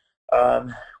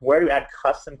 Where to add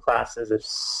custom classes if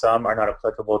some are not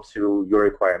applicable to your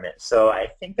requirement? So I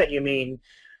think that you mean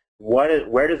what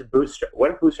if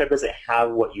Bootstrap doesn't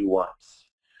have what you want?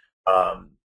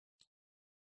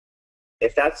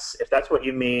 If that's what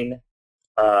you mean,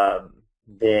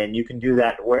 then you can do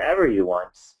that wherever you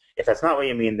want. If that's not what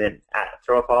you mean, then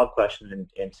throw a follow-up question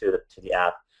into the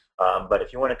app. But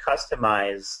if you want to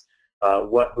customize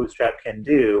what Bootstrap can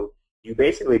do, you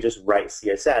basically just write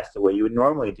CSS the way you would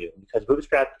normally do, because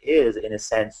Bootstrap is, in a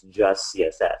sense, just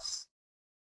CSS.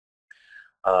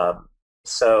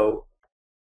 So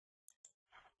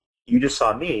you just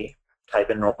saw me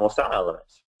type in normal style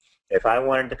elements. If I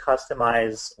wanted to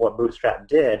customize what Bootstrap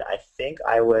did, I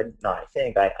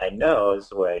know is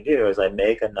what I do is I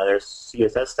make another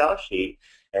CSS style sheet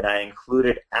and I include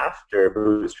it after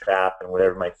Bootstrap and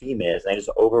whatever my theme is, and I just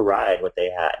override what they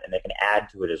had, and they can add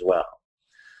to it as well.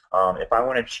 If I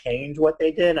want to change what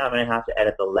they did, I'm going to have to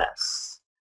edit the less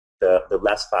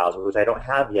files, which I don't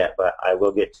have yet, but I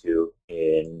will get to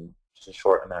in just a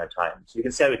short amount of time. So you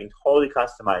can see how we can totally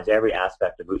customize every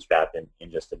aspect of Bootstrap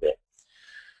in just a bit.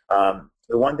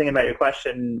 The one thing about your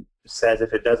question says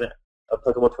if it doesn't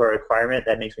applicable to our requirement,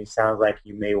 that makes me sound like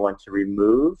you may want to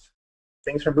remove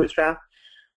things from Bootstrap.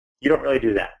 You don't really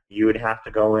do that. You would have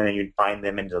to go in and you'd find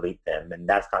them and delete them, and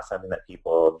that's not something that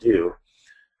people do.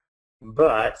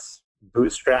 But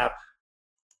Bootstrap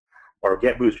or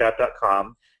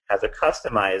getbootstrap.com has a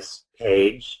customized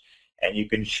page, and you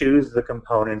can choose the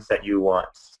components that you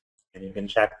want, and you can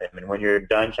check them. And when you're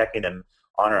done checking them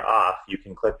on or off, you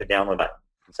can click the download button.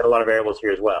 You can set a lot of variables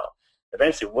here as well.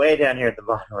 Eventually, way down here at the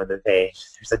bottom of the page,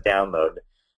 there's a download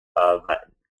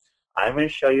button. I'm going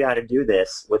to show you how to do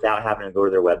this without having to go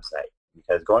to their website,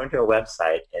 because going to a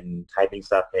website and typing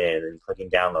stuff in and clicking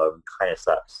download kind of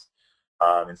sucks.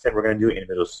 Instead, we're going to do it in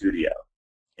Visual Studio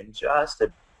in just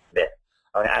a bit.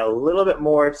 I'm going to add a little bit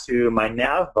more to my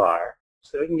nav bar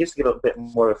so we can just get a bit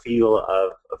more of a feel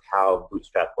of how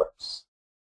Bootstrap works.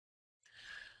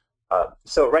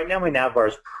 So right now my nav bar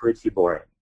is pretty boring.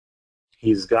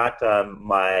 He's got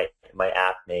my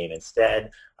app name instead.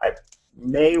 I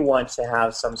may want to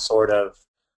have some sort of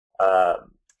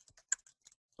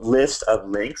list of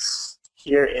links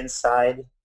here inside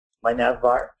my nav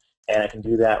bar, and I can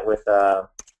do that with I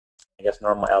guess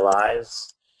normal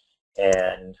LIs,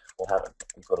 and we'll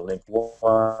go to link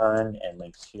 1 and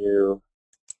link 2,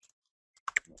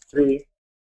 3.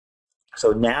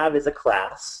 So nav is a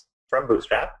class from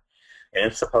Bootstrap, and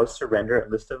it's supposed to render a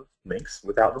list of links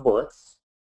without the bullets.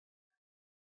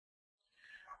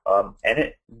 And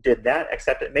it did that,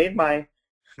 except it made my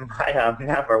nav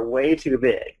bar way too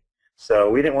big. So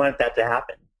we didn't want that to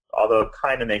happen, although it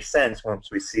kind of makes sense once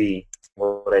we see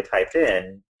what I typed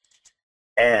in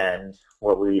and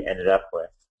what we ended up with.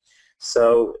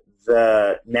 So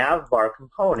the nav bar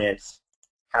component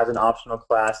has an optional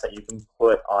class that you can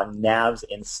put on navs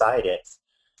inside it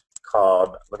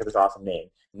called, look at this awesome name,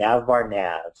 navbar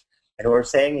nav. And what we're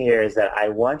saying here is that I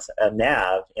want a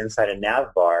nav inside a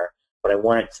nav bar, but I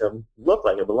want it to look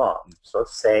like it belongs. So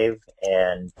let's save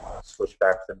and switch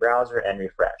back to the browser and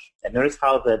refresh. And notice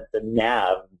how the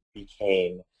nav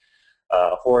became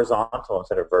horizontal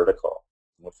instead of vertical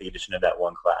with the addition of that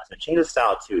one class. And it changes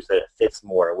style too, so that it fits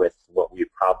more with what we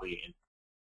probably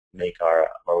make or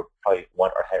probably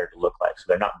want our header to look like. So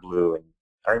they're not blue, and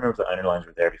I remember the underlines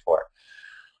were there before,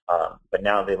 but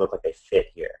now they look like they fit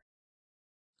here.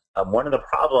 One of the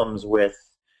problems with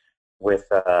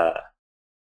the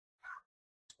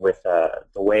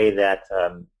way that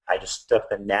I just stuck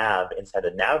the nav inside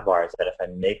the nav bar is that if I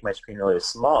make my screen really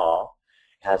small,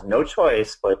 it has no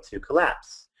choice but to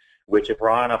collapse, which if we're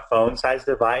on a phone-sized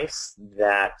device,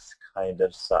 that kind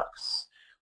of sucks.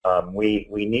 We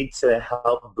need to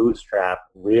help Bootstrap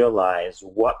realize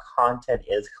what content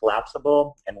is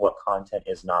collapsible and what content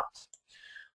is not.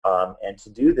 And to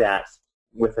do that,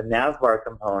 with the navbar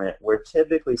component, we're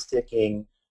typically sticking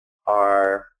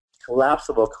our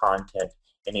collapsible content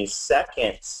in a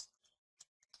second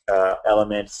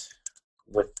element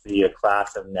with the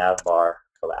class of navbar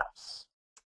collapse.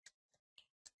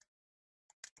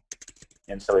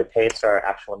 And so we paste our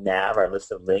actual nav, our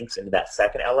list of links, into that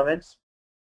second element,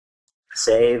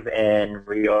 save and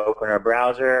reopen our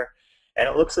browser, and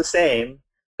it looks the same,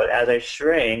 but as I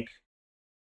shrink,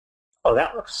 oh,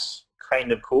 that looks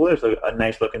kind of cool. There's a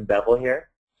nice looking bevel here.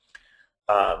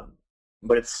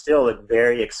 But it's still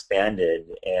very expanded,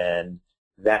 and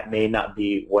that may not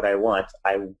be what I want.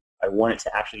 I want it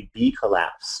to actually be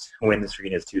collapsed when the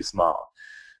screen is too small.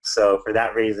 So for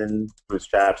that reason,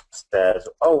 Bootstrap says,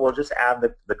 oh, we'll just add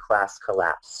the class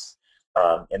collapse.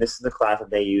 And this is the class that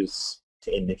they use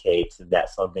to indicate that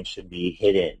something should be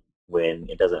hidden when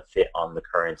it doesn't fit on the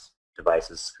current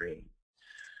device's screen.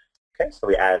 Okay, so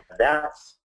we add that.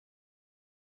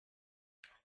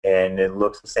 And it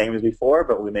looks the same as before,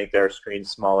 but we make our screen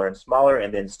smaller and smaller,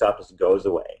 and then stuff just goes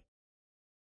away.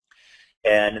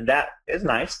 And that is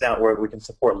nice. Now we can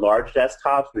support large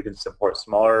desktops, we can support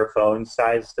smaller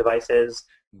phone-sized devices,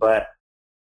 but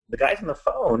the guys on the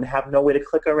phone have no way to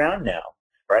click around now,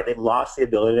 right? They've lost the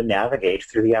ability to navigate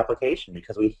through the application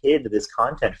because we hid this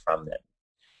content from them.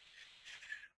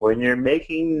 When you're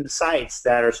making sites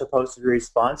that are supposed to be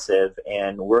responsive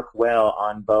and work well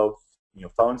on both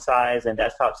phone size and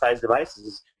desktop size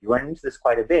devices, you run into this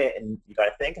quite a bit, and you got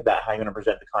to think about how you're going to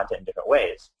present the content in different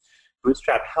ways.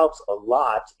 Bootstrap helps a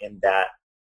lot in that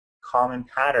common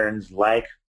patterns like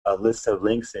a list of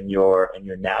links in your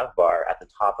nav bar at the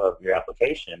top of your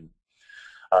application.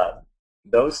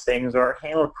 Those things are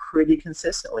handled pretty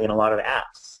consistently in a lot of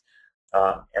apps,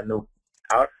 and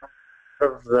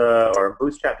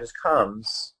Bootstrap just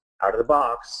comes out of the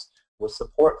box with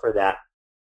support for that.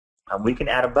 We can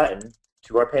add a button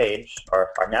to our page,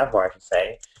 or our nav bar, I should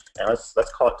say, and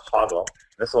let's call it toggle.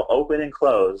 This will open and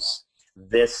close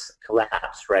this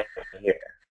collapse right here,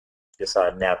 this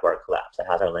nav bar collapse that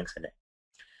has our links in it.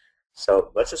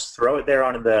 So let's just throw it there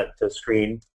onto the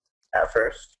screen at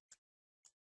first.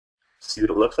 See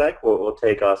what it looks like. We'll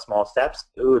take small steps.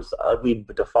 Ooh, it's the ugly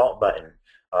default button.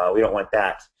 We don't want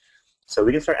that. So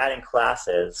we can start adding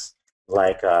classes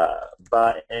like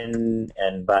button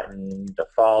and button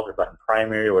default or button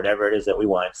primary or whatever it is that we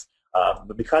want.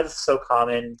 But because it's so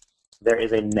common, there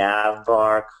is a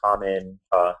navbar common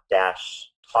dash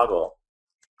toggle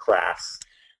class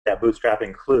that Bootstrap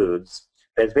includes.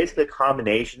 It's basically a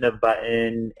combination of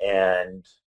button and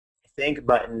I think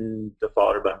button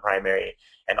default or button primary,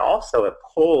 and also it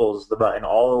pulls the button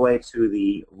all the way to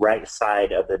the right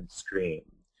side of the screen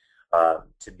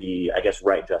to be, I guess,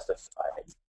 right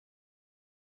justified.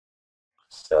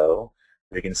 So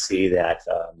we can see that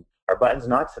our button's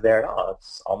not there at all. It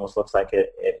almost looks like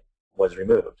it was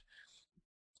removed.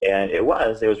 And it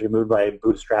was removed by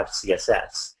Bootstrap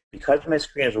CSS. Because my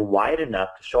screen is wide enough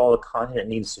to show all the content it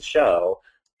needs to show,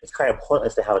 it's kind of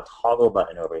pointless to have a toggle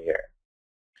button over here.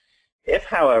 If,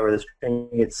 however, the screen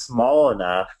gets small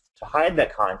enough to hide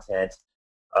that content,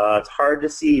 it's hard to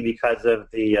see because of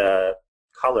the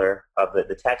color of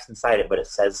the text inside it, but it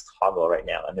says toggle right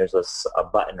now, and there's a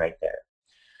button right there.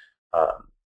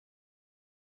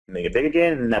 Make it big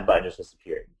again, and that button just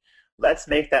disappeared. Let's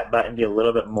make that button be a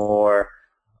little bit more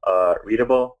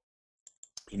readable.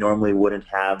 You normally wouldn't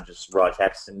have just raw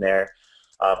text in there.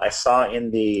 I saw in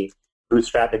the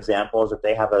Bootstrap examples that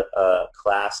they have a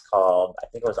class called, I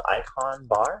think it was icon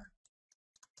bar.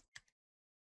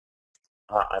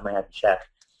 I might have to check.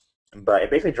 But it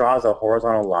basically draws a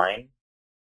horizontal line.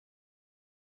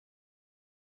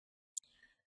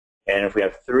 And if we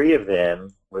have three of them,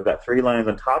 we've got three lines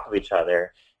on top of each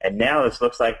other. And now this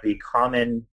looks like the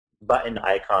common button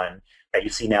icon that you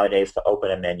see nowadays to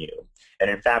open a menu. And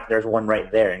in fact, there's one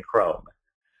right there in Chrome.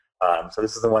 So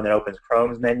this is the one that opens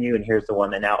Chrome's menu, and here's the one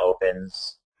that now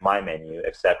opens my menu,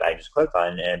 except I just click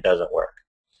on it and it doesn't work.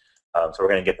 So we're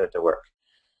going to get that to work.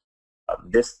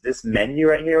 This menu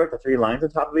right here with the three lines on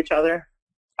top of each other,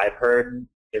 I've heard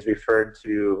it referred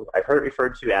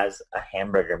to as a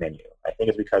hamburger menu. I think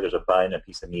it's because there's a bun, a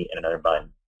piece of meat, and another bun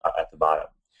at the bottom.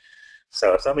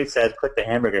 So if somebody says click the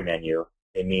hamburger menu,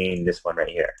 they mean this one right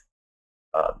here.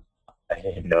 I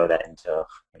didn't know that until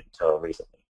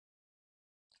recently.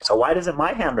 So why doesn't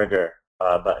my hamburger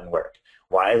button work?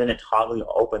 Why isn't it toggling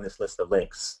open this list of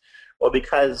links? Well,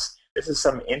 because this is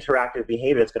some interactive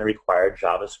behavior that's going to require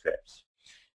JavaScript.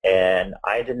 And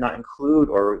I did not include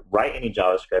or write any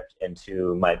JavaScript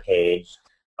into my page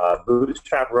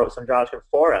Bootstrap wrote some JavaScript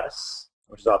for us,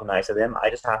 which is often nice of them. I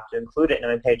just have to include it in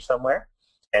my page somewhere.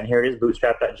 And here it is,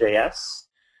 bootstrap.js.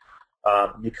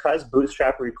 Because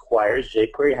Bootstrap requires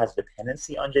jQuery, it has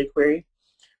dependency on jQuery,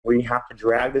 we have to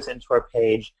drag this into our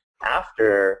page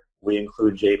after we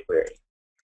include jQuery.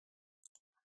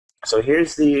 So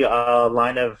here's the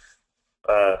line of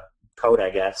code, I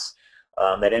guess,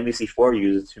 that MVC4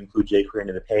 uses to include jQuery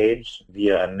into the page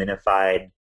via a minified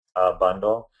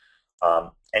bundle.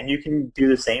 And you can do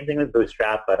the same thing with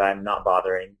Bootstrap, but I'm not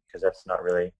bothering because that's not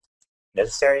really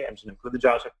necessary. I'm just going to include the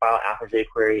JavaScript file after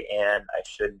jQuery, and I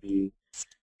should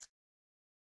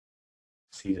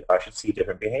see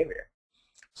different behavior.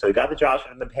 So we got the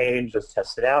JavaScript on the page. Let's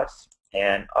test it out,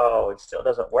 and oh, it still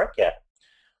doesn't work yet.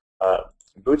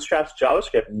 Bootstrap's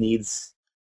JavaScript needs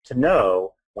to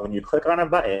know when you click on a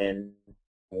button,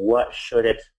 what should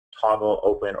it toggle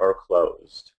open or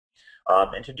closed.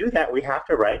 And to do that, we have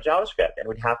to write JavaScript, and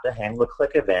we'd have to handle a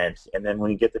click event. And then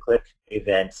when you get the click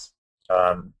event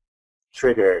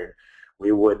triggered,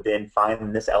 we would then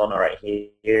find this element right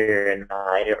here and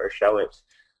hide it or show it.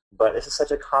 But this is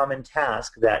such a common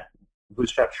task that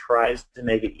Bootstrap tries to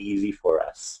make it easy for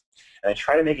us. And they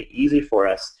try to make it easy for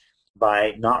us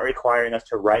by not requiring us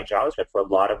to write JavaScript for a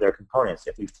lot of their components.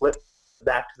 If we flip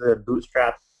back to the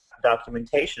Bootstrap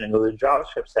documentation and go to the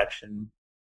JavaScript section,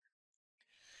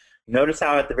 notice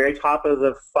how at the very top of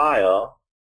the file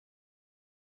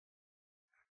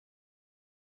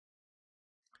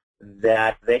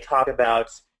that they talk about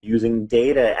using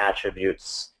data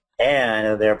attributes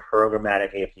and their programmatic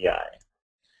API.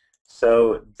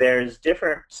 So there's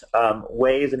different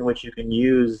ways in which you can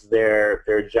use their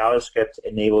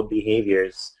JavaScript-enabled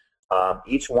behaviors.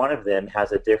 Each one of them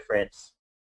has a different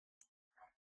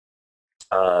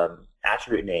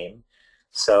attribute name.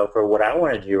 So for what I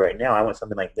want to do right now, I want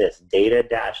something like this: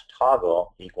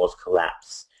 data-toggle equals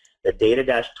collapse. The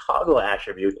data-toggle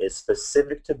attribute is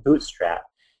specific to Bootstrap.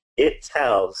 It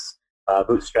tells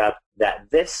Bootstrap that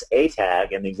this A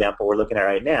tag, in the example we're looking at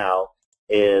right now,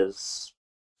 is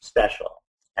special.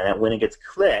 And that when it gets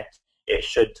clicked, it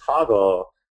should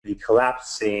toggle the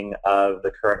collapsing of the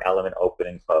current element open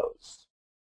and closed.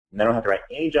 And I don't have to write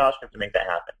any JavaScript to make that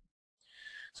happen.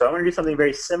 So I'm going to do something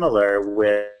very similar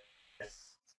with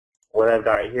what I've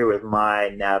got right here with my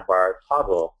navbar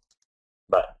toggle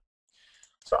button.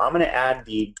 So I'm going to add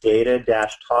the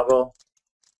data-toggle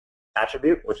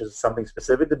attribute, which is something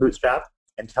specific to Bootstrap,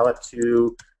 and tell it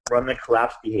to run the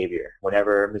collapse behavior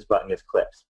whenever this button gets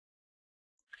clicked.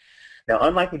 Now,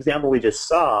 unlike the example we just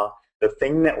saw, the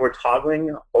thing that we're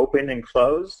toggling open and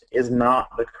closed is not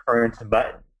the current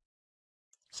button.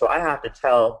 So I have to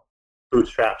tell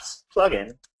Bootstrap's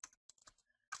plugin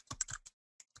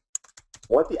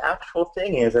what the actual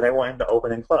thing is that I want him to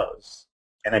open and close.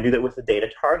 And I do that with the data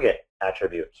target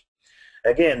attribute.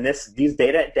 Again, these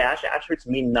data dash attributes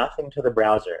mean nothing to the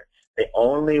browser. They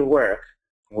only work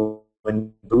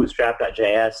when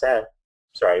bootstrap.js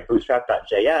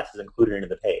is included into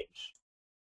the page.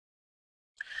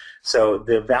 So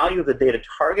the value of the data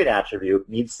target attribute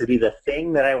needs to be the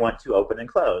thing that I want to open and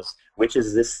close, which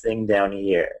is this thing down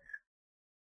here.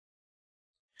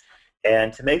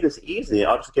 And to make this easy,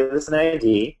 I'll just give this an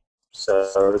ID.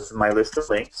 So this is my list of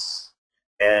links.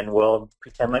 And we'll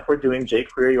pretend like we're doing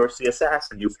jQuery or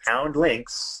CSS, and you found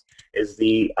links is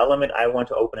the element I want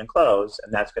to open and close,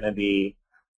 and that's going to be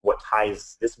what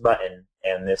ties this button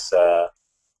and this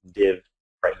div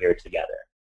right here together.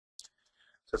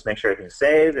 So let's make sure everything's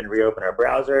saved and reopen our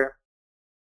browser.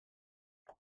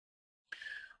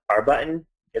 Our button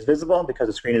is visible because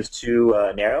the screen is too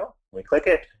narrow. We click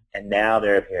it, and now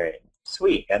they're appearing.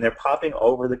 Sweet, and they're popping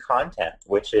over the content,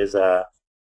 which is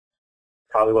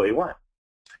probably what we want.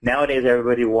 Nowadays,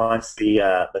 everybody wants the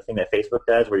thing that Facebook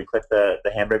does, where you click the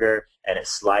hamburger and it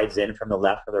slides in from the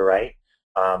left or the right.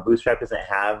 Bootstrap doesn't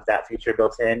have that feature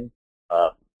built in.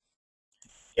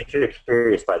 If you're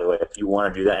curious, by the way, if you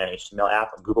want to do that in an HTML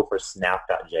app, Google for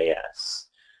snap.js.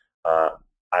 I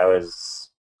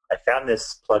found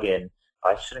this plugin.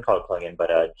 I shouldn't call it a plugin,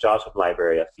 but a JavaScript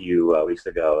library a few weeks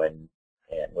ago, and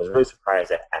was really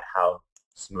surprised at how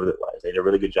smooth it was. They did a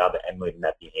really good job at emulating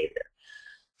that behavior.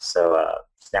 So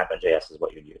snap.js is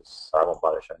what you'd use. So I won't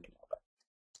bother showing you now. But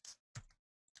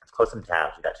let's close some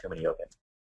tabs. We've got too many open.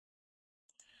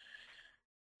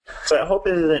 So I hope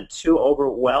it isn't too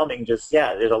overwhelming. Just,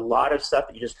 yeah, there's a lot of stuff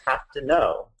that you just have to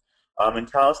know.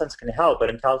 IntelliSense can help, but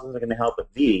IntelliSense is going to help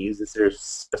with these. This is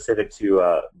specific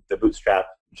to the Bootstrap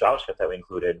JavaScript that we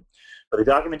included. But the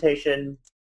documentation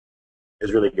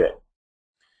is really good.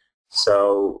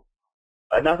 So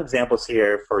enough examples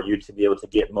here for you to be able to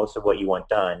get most of what you want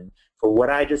done. for what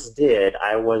I just did,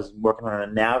 I was working on a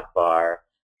nav bar.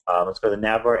 Let's go to the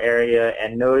nav bar area,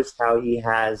 and notice how he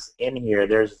has in here,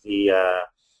 there's the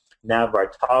nav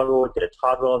bar toggle, did a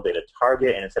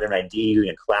target, and instead of an ID,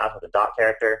 using a class with a dot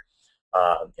character.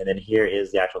 And then here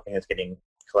is the actual thing that's getting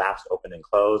collapsed, open, and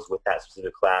closed with that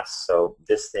specific class. So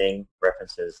this thing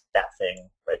references that thing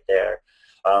right there.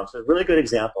 So really good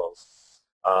examples.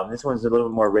 This one's a little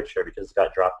bit more richer because it's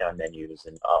got drop-down menus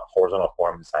and horizontal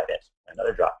form inside it,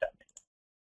 another drop-down menu.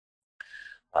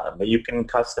 But you can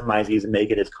customize these and make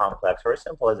it as complex or as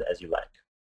simple as you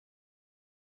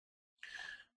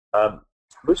like.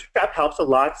 Bootstrap helps a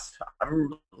lot.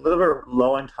 I'm a little bit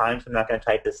low on time, so I'm not going to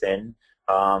type this in.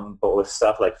 But with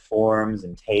stuff like forms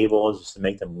and tables, just to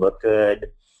make them look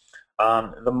good.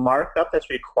 The markup that's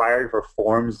required for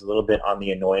forms is a little bit on the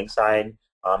annoying side.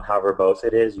 How verbose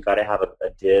it is, you got to have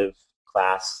a div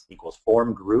class equals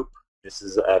form group. This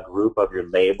is a group of your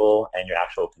label and your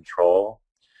actual control.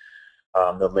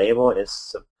 The label is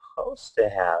supposed to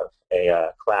have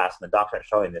a class, and the docs aren't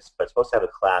showing this, but it's supposed to have a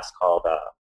class called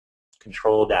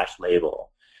control-label,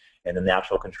 and then the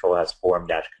actual control has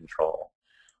form-control.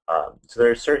 So there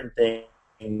are certain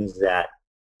things that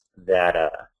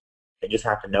you just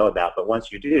have to know about, but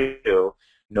once you do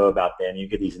know about them, you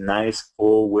get these nice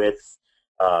full-width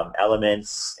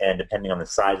elements, and depending on the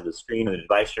size of the screen or the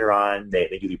device you're on, they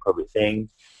do the appropriate thing.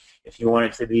 If you want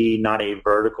it to be not a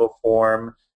vertical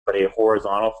form, but a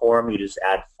horizontal form, you just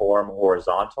add form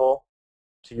horizontal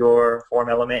to your form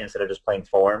element instead of just plain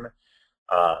form.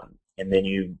 And then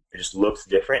it just looks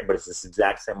different, but it's this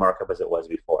exact same markup as it was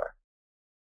before.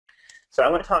 So I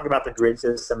want to talk about the grid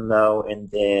system, though, and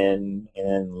then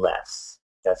less.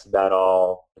 That's about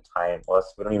all the time. Well,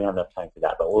 we don't even have enough time for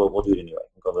that, but we'll do it anyway.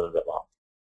 We'll go a little bit long.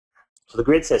 So the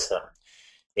grid system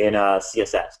in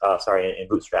in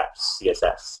Bootstrap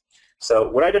CSS. So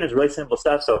what I've done is really simple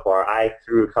stuff so far. I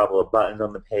threw a couple of buttons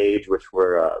on the page, which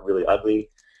were really ugly.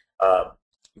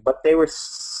 But they were,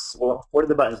 well, what did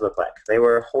the buttons look like? They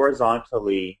were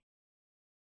horizontally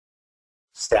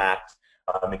stacked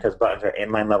because buttons are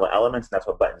inline level elements, and that's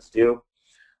what buttons do.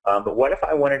 But what if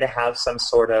I wanted to have some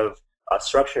sort of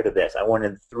structure to this? I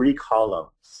wanted 3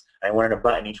 columns. I wanted a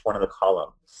button each one of the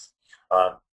columns.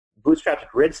 Bootstrap's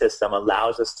grid system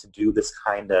allows us to do this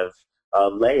kind of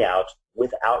layout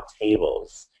without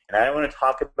tables. And I don't want to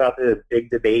talk about the big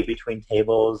debate between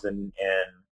tables and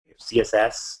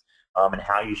CSS and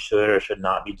how you should or should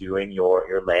not be doing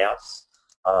your layouts.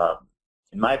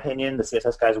 In my opinion, the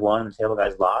CSS guys won and the table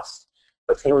guys lost.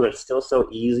 But tables are still so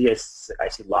easy. I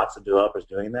see lots of developers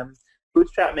doing them.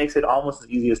 Bootstrap makes it almost as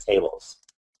easy as tables.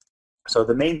 So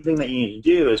the main thing that you need to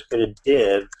do is create a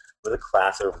div with a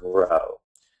class of row.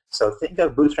 So think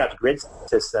of Bootstrap's grid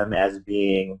system as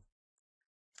being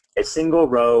a single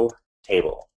row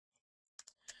table.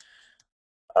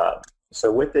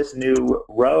 So with this new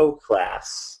row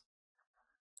class,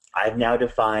 I've now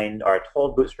defined or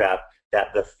told Bootstrap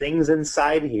that the things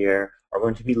inside here are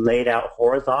going to be laid out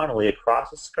horizontally across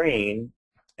the screen,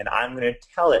 and I'm going to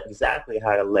tell it exactly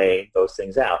how to lay those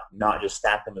things out, not just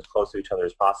stack them as close to each other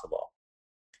as possible.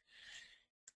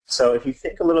 So if you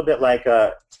think a little bit like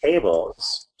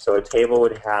tables, so a table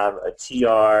would have a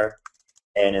TR,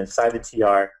 and inside the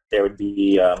TR there would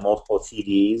be multiple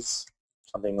TDs,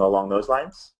 something along those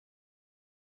lines.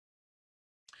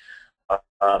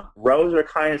 Rows are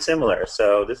kind of similar.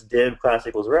 So this div class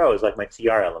equals row is like my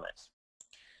TR element.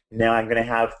 Now I'm going to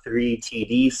have 3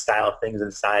 TD style things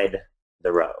inside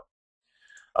the row.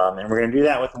 And we're going to do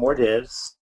that with more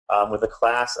divs with a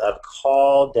class of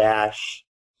call dash.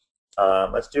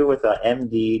 Let's do it with a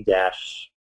MD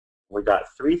dash. We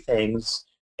got 3 things,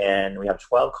 and we have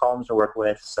 12 columns to work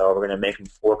with, so we're going to make them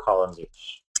 4 columns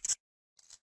each.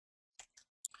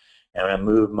 And I'm going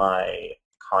to move my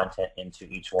content into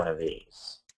each one of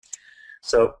these.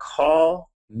 So call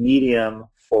medium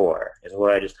 4 is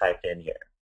what I just typed in here.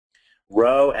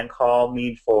 Row and call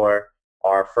med 4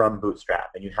 are from Bootstrap,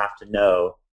 and you have to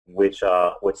know which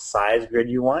size grid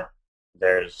you want.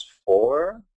 There's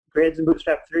 4 grids in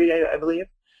Bootstrap 3, I believe,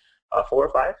 4 or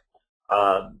 5.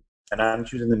 And I'm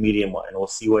choosing the medium one, and we'll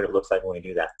see what it looks like when we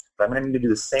do that. But I'm going to need to do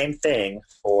the same thing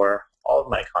for all of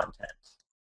my content.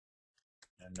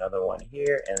 Another one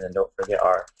here, and then don't forget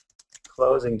our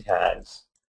closing tags.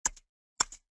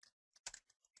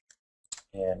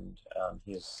 And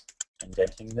he's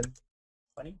indenting them.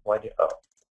 Funny? Why do? Oh,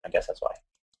 I guess that's why.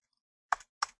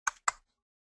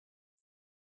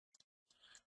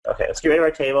 Okay, let's get rid of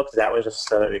our table because that was just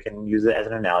so that we can use it as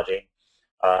an analogy.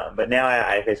 But now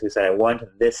I basically said I want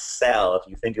this cell, if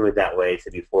you think of it that way,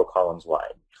 to be 4 columns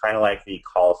wide, kind of like the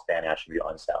call span attribute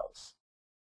on cells.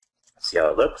 see how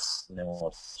it looks, and then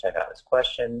we'll check out this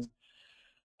question.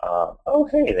 Oh,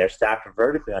 hey, they're stacked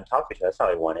vertically on top of each other. That's how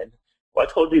I wanted. Well,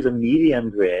 I told you it's a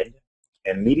medium grid,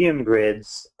 and medium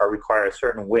grids require a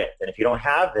certain width, and if you don't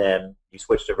have them, you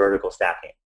switch to vertical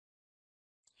stacking.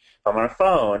 If I'm on a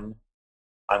phone,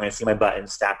 I'm going to see my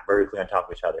buttons stacked vertically on top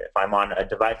of each other. If I'm on a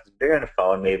device that's bigger than a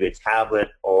phone, maybe a tablet,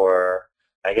 or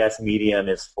I guess medium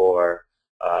is for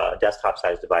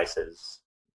desktop-sized devices.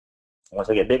 Once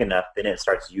I get big enough, then it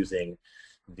starts using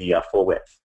the full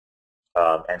width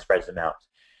and spreads them out.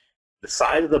 The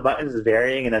size of the buttons is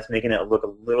varying, and that's making it look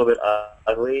a little bit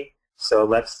ugly. So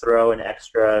let's throw an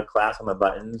extra class on the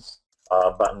buttons,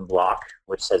 button block,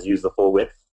 which says use the full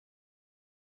width.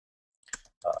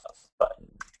 Button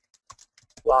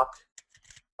block.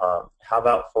 How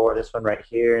about for this one right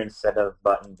here, instead of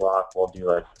button block, we'll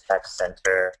do a text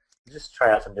center. Just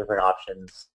try out some different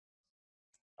options.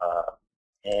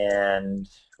 And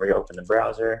reopen the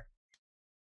browser.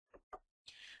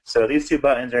 So these two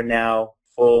buttons are now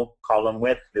full column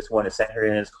width. This one is centered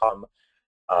in its column.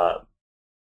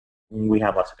 We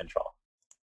have lots of control.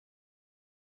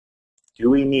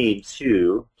 Do we need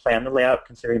to plan the layout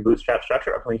considering Bootstrap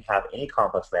structure, or can we have any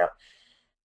complex layout?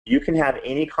 You can have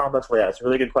any complex layout. It's a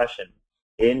really good question.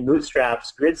 In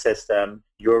Bootstrap's grid system,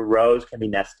 your rows can be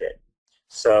nested.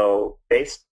 So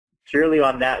based purely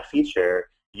on that feature,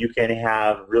 you can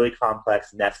have really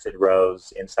complex nested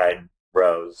rows inside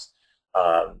rows,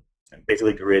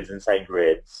 basically grids inside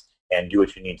grids, and do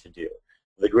what you need to do.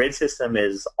 The grid system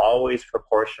is always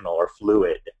proportional or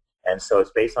fluid, and so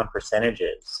it's based on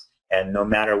percentages. And no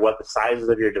matter what the sizes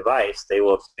of your device, they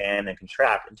will expand and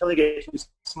contract until they get too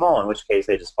small, in which case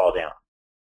they just fall down.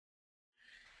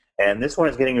 And this one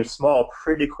is getting small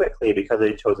pretty quickly because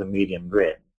they chose a medium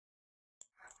grid.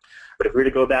 But if we were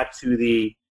to go back to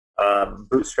the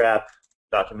Bootstrap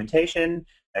documentation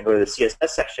and go to the CSS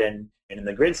section, and in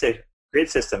the grid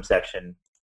system section,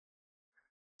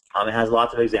 it has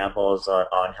lots of examples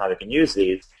on how we can use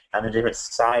these and the different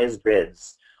size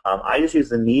grids. I just use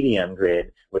the medium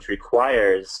grid, which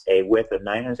requires a width of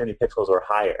 970 pixels or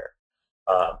higher.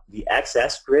 The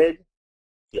XS grid,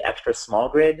 the extra small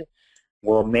grid,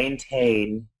 will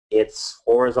maintain its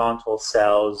horizontal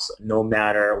cells no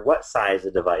matter what size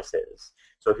the device is.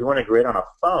 So if you want a grid on a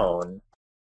phone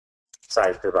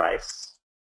size device,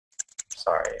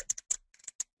 sorry,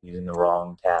 using the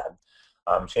wrong tab,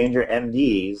 change your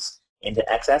MDs into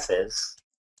XSs,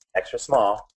 extra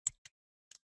small,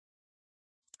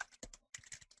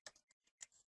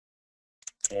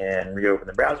 and reopen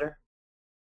the browser.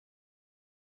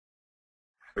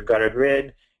 We've got our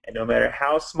grid, and no matter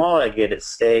how small I get, it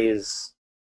stays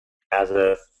as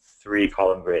a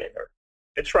 3-column grid. Or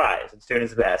it tries. It's doing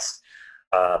its best.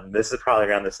 This is probably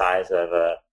around the size of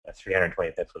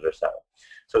 320 pixels or so.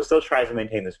 So it still tries to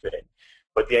maintain this grid.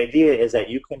 But the idea is that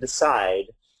you can decide,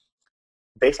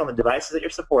 based on the devices that you're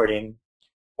supporting,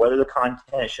 whether the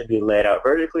content should be laid out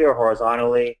vertically or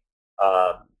horizontally.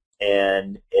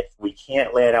 And if we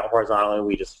can't lay it out horizontally,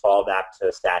 we just fall back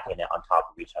to stacking it on top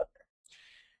of each other.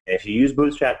 And if you use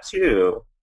Bootstrap 2,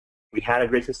 we had a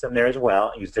grid system there as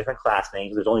well. Use different class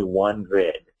names. There's only one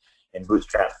grid. In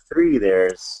Bootstrap 3,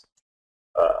 there's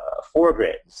 4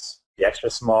 grids. The extra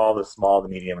small, the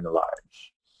medium, and the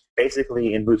large.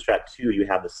 Basically, in Bootstrap 2, you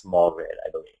have the small grid,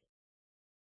 I believe.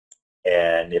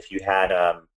 And if you had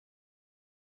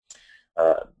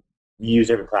you use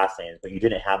different class names, but you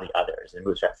didn't have the others. In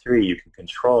Bootstrap 3, you can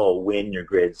control when your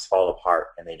grids fall apart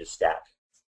and they just stack.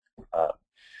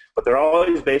 But they're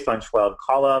always based on 12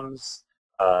 columns,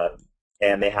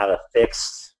 and they have a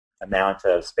fixed amount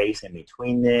of space in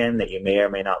between them that you may or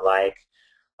may not like.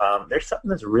 There's something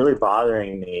that's really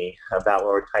bothering me about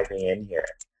what we're typing in here.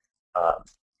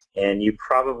 And you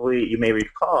may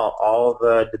recall all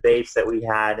the debates that we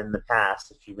had in the past,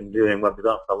 if you've been doing web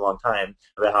development for a long time,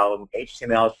 about how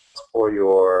HTML is for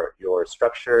your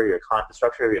structure, the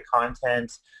structure of your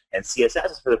content, and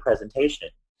CSS is for the presentation.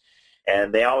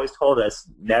 And they always told us,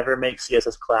 never make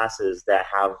CSS classes that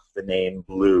have the name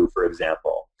blue, for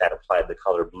example, that applied the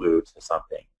color blue to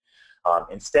something.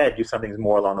 Instead, do something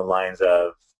more along the lines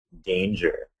of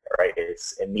danger. Right?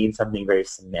 It means something very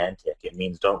semantic. It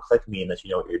means don't click me unless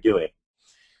you know what you're doing.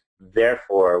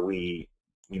 Therefore, we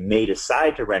may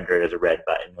decide to render it as a red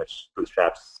button, which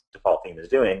Bootstrap's default theme is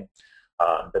doing,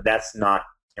 but that's not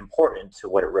important to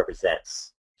what it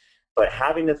represents. But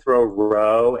having to throw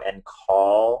row and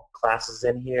call classes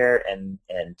in here and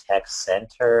text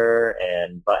center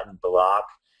and button block,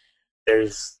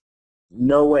 there's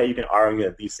no way you can argue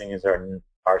that these things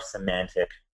are semantic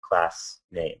class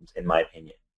names, in my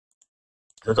opinion.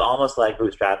 So it's almost like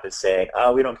Bootstrap is saying,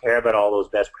 oh, we don't care about all those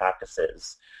best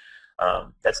practices.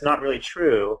 That's not really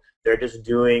true. They're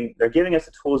giving us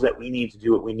the tools that we need to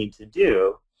do what we need to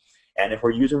do. And if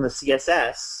we're using the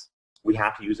CSS, we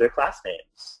have to use their class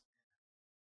names.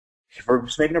 If we're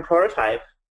just making a prototype,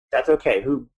 that's okay.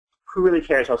 Who really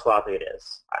cares how sloppy it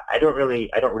is? I don't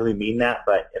really mean that,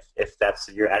 but if that's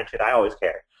your attitude, I always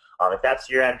care. If that's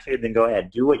your attitude, then go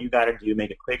ahead. Do what you got to do. Make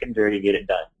it quick and dirty. Get it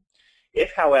done.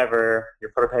 If, however,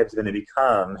 your prototype is going to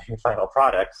become your final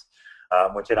product,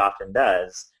 which it often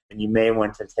does, then you may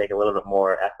want to take a little bit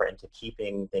more effort into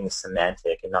keeping things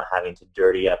semantic and not having to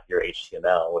dirty up your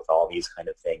HTML with all these kind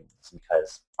of things,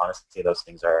 because honestly, those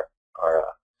things are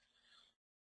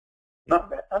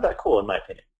not that cool in my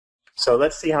opinion. So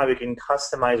let's see how we can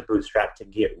customize Bootstrap to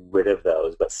get rid of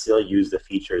those, but still use the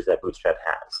features that Bootstrap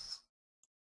has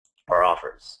or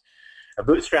offers.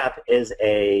 Bootstrap is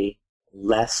a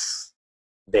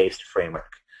less-based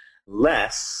framework.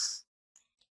 Less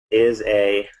is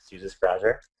let's use this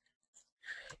browser,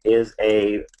 is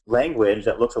a language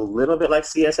that looks a little bit like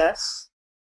CSS.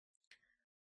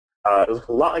 It looks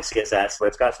a lot like CSS, but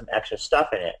it's got some extra stuff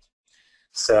in it.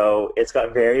 So it's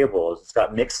got variables, it's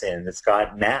got mix-ins, it's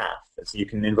got math, so you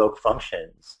can invoke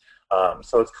functions.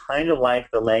 So it's kind of like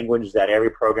the language that every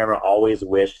programmer always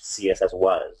wished CSS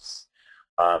was.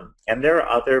 And there are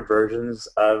other versions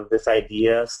of this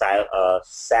idea.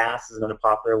 Sass is another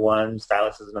popular one.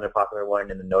 Stylus is another popular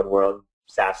one in the Node world.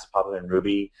 Sass is popular in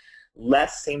Ruby.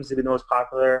 Less seems to be the most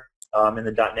popular in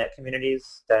the .NET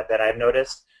communities that I've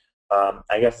noticed.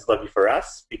 I guess it's lucky for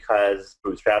us because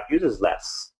Bootstrap uses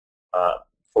less.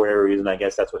 For whatever reason, I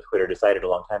guess that's what Twitter decided a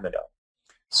long time ago.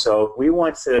 So if we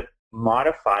want to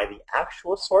modify the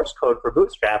actual source code for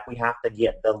Bootstrap, we have to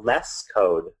get the less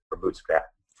code for Bootstrap.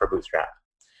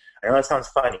 I know that sounds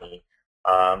funny,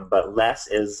 but less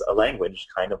is a language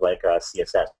kind of like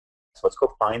CSS. So let's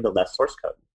go find the less source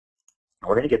code. And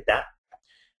we're going to get that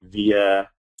via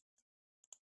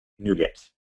NuGet.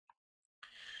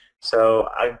 So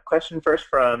a question first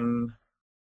from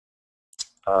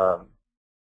Mr.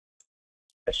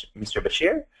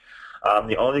 Bashir.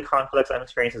 The only conflicts I'm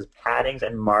experiencing is paddings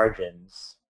and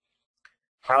margins.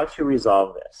 How to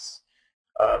resolve this?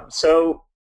 So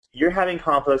you're having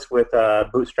conflicts with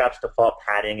Bootstrap's default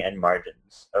padding and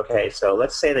margins. Okay, so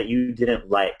let's say that you didn't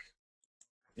like.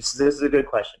 This is a good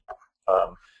question.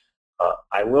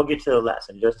 I will get to the less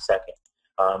in just a second.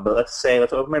 But let's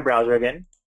open my browser again.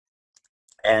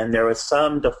 And there was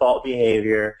some default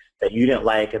behavior that you didn't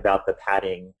like about the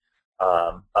padding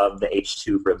of the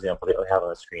H2, for example, that we have on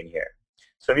the screen here.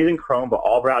 So I'm using Chrome, but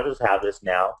all browsers have this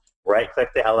now. Right-click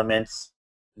the elements.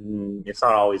 It's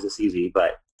not always this easy,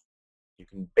 but you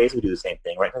can basically do the same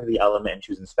thing. Right-click the element and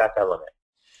choose Inspect Element.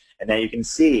 And now you can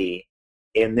see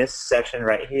in this section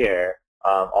right here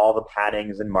all the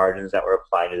paddings and margins that were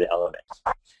applied to the element.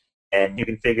 And you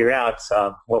can figure out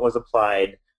what was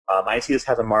applied. I see this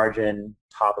has a margin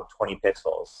top of 20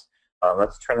 pixels.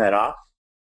 Let's turn that off.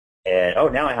 And oh,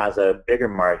 now it has a bigger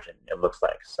margin, it looks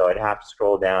like. So I'd have to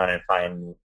scroll down and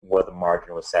find what the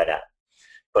margin was set at.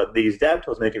 But these dev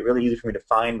tools make it really easy for me to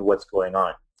find what's going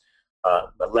on.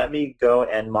 But let me go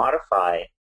and modify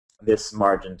this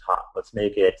margin top. Let's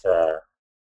make it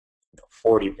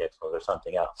 40 pixels or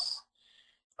something else.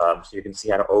 So you can see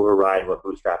how to override what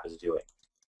Bootstrap is doing.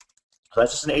 So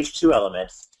that's just an H2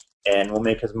 element, and we'll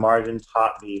make his margin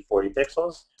top be 40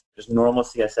 pixels, just normal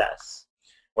CSS.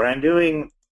 When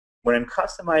I'm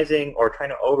customizing or trying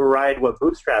to override what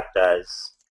Bootstrap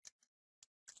does,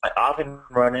 I often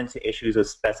run into issues with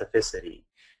specificity.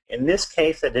 In this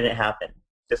case, that didn't happen.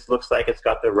 This looks like it's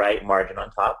got the right margin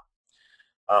on top.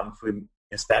 If we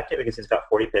inspect it, we can see it's got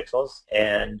 40 pixels,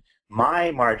 and my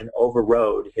margin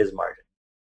overrode his margin,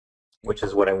 which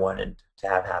is what I wanted to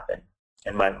have happen.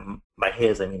 And by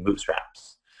his, I mean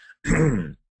Bootstrap's.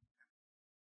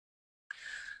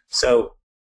 So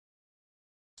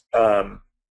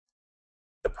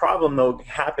the problem, though,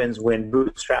 happens when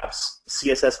Bootstrap's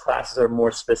CSS classes are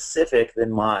more specific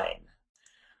than mine.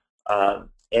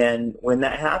 And when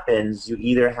that happens, you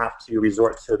either have to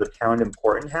resort to the pound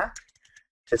important hack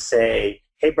to say,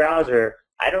 hey, browser,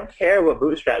 I don't care what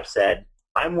Bootstrap said.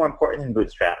 I'm more important than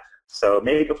Bootstrap. So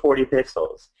make it 40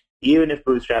 pixels, even if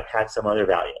Bootstrap had some other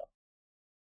value.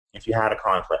 If you had a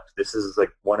conflict, this is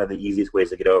like one of the easiest ways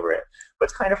to get over it. But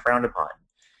it's kind of frowned upon.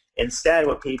 Instead,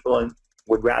 what people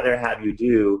would rather have you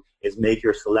do is make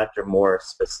your selector more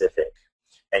specific.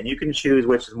 And you can choose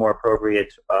which is more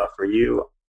appropriate for you.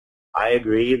 I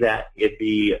agree that it'd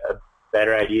be a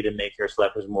better idea to make your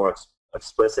selectors more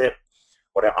explicit.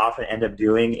 What I often end up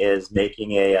doing is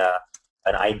making an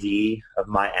ID of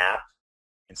my app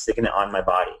and sticking it on my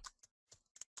body.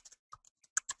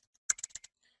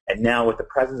 And now with the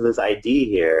presence of this ID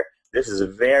here, this is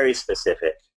very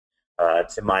specific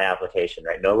to my application,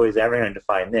 right? Nobody's ever going to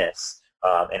define this.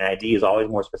 An ID is always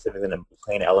more specific than a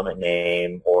plain element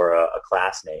name or a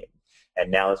class name. And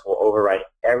now this will overwrite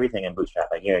everything in Bootstrap,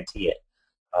 I guarantee it,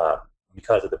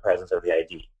 because of the presence of the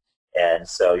ID. And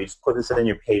so you just put this in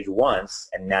your page once,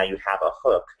 and now you have a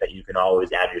hook that you can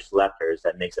always add your selectors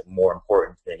that makes it more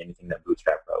important than anything that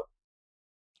Bootstrap wrote.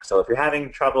 So if you're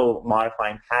having trouble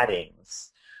modifying paddings,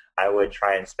 I would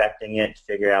try inspecting it to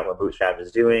figure out what Bootstrap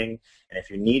is doing. And if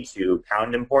you need to,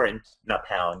 pound important, not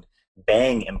pound,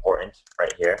 bang important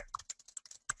right here,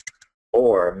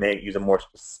 or use a more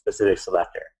specific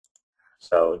selector.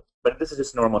 So, but this is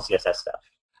just normal CSS stuff.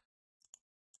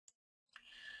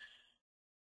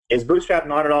 Is Bootstrap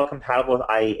not at all compatible with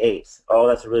IE8? Oh,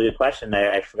 that's a really good question.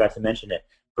 I forgot to mention it.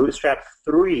 Bootstrap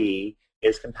 3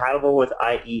 is compatible with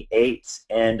IE8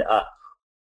 and up,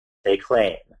 they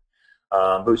claim.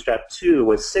 Bootstrap 2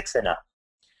 was 6 and up.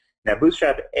 Now,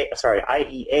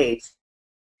 IE8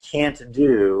 can't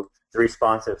do the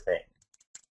responsive thing.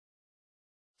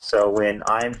 So when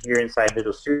I'm here inside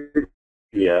Visual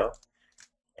Studio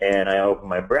and I open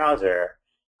my browser,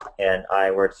 and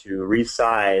I were to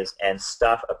resize and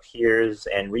stuff appears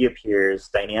and reappears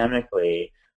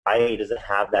dynamically, IE8 doesn't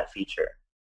have that feature.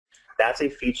 That's a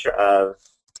feature of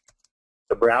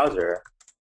the browser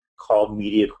called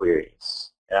media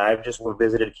queries. And I've just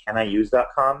visited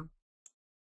caniuse.com,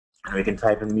 and we can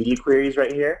type in media queries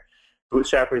right here.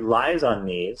 Bootstrap relies on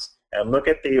these, and look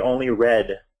at the only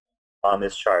red on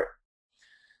this chart.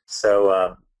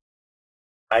 So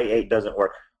IE8 doesn't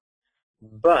work.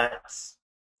 But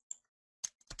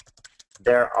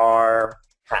there are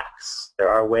hacks. There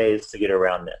are ways to get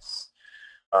around this.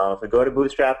 If we go to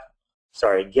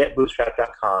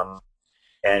getbootstrap.com,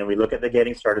 and we look at the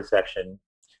Getting Started section,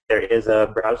 there is a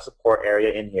browser support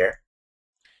area in here.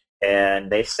 And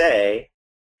they say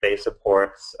they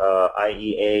support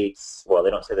IE8. Well, they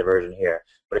don't say the version here.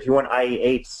 But if you want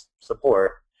IE8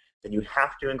 support, then you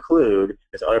have to include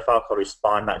this other file called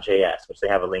respond.js, which they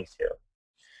have a link to.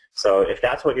 So if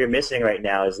that's what you're missing right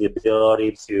now, is the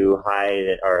ability to hide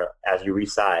it, or as you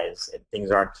resize, if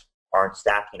things aren't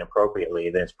stacking appropriately,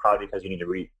 then it's probably because you need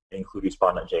to include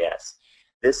respond.js.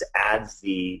 This adds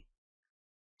the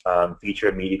feature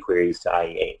of media queries to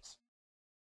IE8.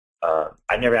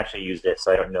 I've never actually used it,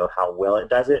 so I don't know how well it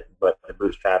does it, but the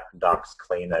Bootstrap docs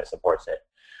claim that it supports it.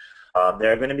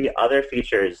 There are going to be other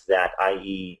features that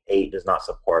IE8 does not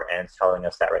support, and it's telling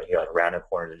us that right here, like rounded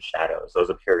corners and shadows. Those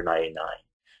appear in IE9.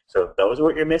 So if those are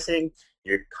what you're missing,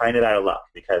 you're kind of out of luck,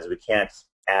 because we can't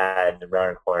add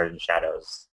rounded corners and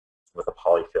shadows with a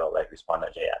polyfill like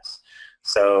respond.js.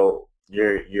 So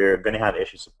you're going to have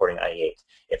issues supporting IE8.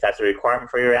 If that's a requirement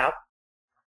for your app,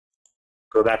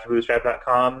 go back to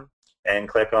bootstrap.com and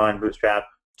click on Bootstrap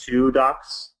 2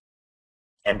 docs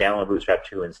and download Bootstrap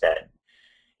 2 instead.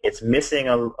 It's missing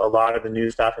a lot of the new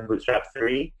stuff in Bootstrap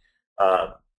 3,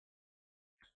 but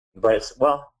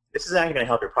this is actually going to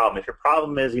help your problem. If your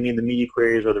problem is you need the media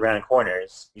queries or the rounded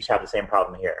corners, you just have the same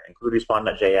problem here. Include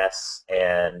respond.js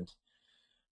and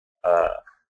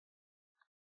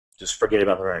just forget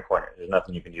about the rounded corners. There's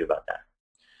nothing you can do about that.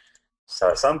 So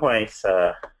at some point,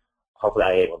 hopefully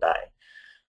IE8 will die.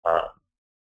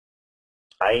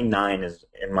 IE9 is,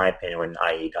 in my opinion, when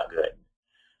IE got good.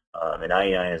 And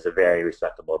IE9 is a very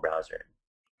respectable browser.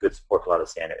 Good support for a lot of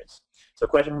standards. So a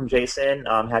question from Jason,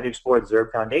 have you explored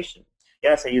Zurb Foundation?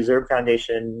 Yes, I use Zurb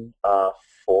Foundation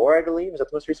 4, I believe. Is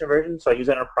that the most recent version? So I used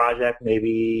it on a project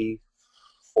maybe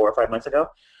 4 or 5 months ago.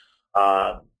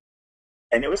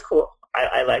 And it was cool.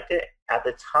 I liked it. At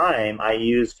the time, I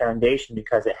used Foundation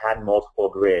because it had multiple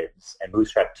grids, and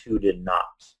Bootstrap 2 did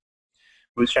not.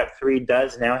 Bootstrap 3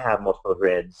 does now have multiple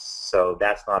grids, so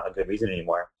that's not a good reason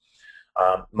anymore.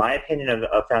 My opinion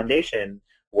of Foundation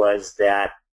was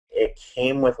that it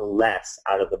came with less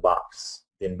out of the box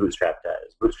than Bootstrap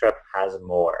does. Bootstrap has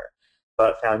more,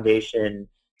 but Foundation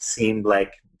seemed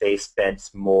like they spent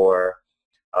more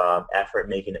effort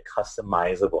making it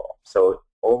customizable. So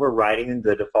overriding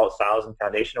the default styles in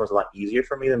Foundation was a lot easier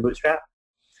for me than Bootstrap.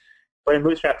 But in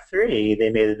Bootstrap 3,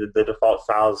 they made the default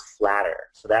styles flatter,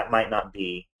 so that might not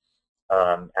be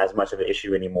as much of an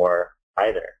issue anymore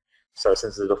either. So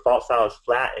since the default style is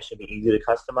flat, it should be easy to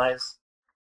customize.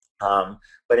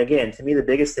 But again, to me, the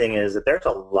biggest thing is that there's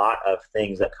a lot of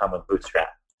things that come with Bootstrap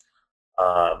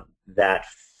that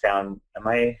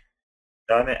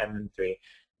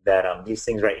these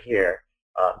things right here.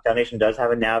 Foundation does have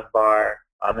a nav bar.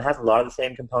 It has a lot of the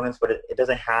same components, but it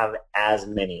doesn't have as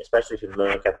many, especially if you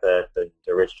look at the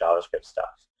rich JavaScript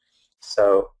stuff.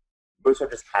 So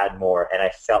Bootstrap just had more, and I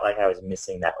felt like I was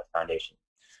missing that with Foundation.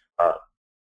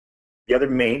 The other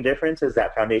main difference is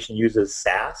that Foundation uses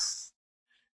Sass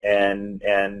and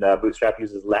Bootstrap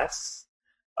uses less.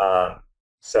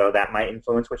 So that might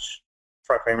influence which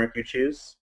framework you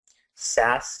choose.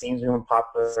 Sass seems to be more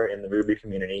popular in the Ruby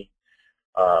community,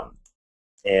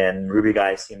 and Ruby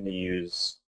guys seem to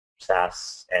use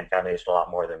Sass and Foundation a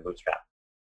lot more than Bootstrap.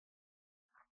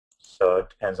 So it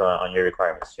depends on your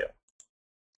requirements too.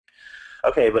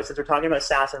 Okay, but since we're talking about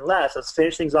Sass and less, let's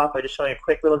finish things off by just showing a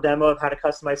quick little demo of how to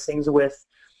customize things with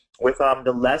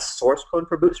the less source code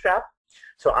for Bootstrap.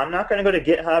 So I'm not going to go to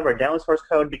GitHub or download source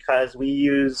code because we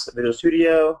use Visual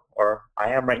Studio, or I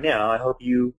am right now. I hope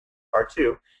you are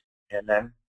too, and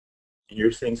then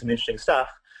you're seeing some interesting stuff.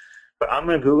 But I'm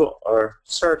going to Google or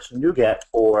search NuGet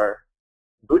for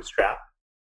Bootstrap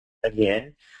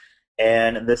again,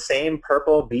 and the same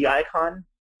purple B icon,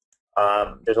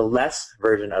 there's a less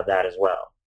version of that as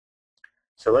well.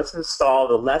 So let's install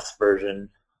the less version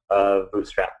of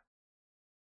Bootstrap.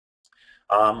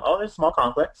 Oh, there's a small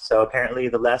conflict. So apparently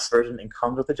the less version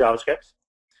comes with the JavaScript.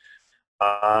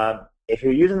 If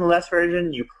you're using the less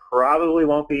version, you probably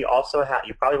won't also have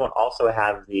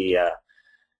the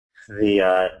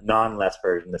non-less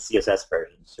version, the CSS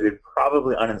version. So you'd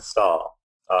probably uninstall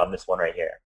this one right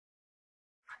here.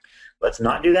 Let's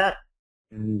not do that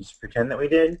and just pretend that we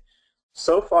did.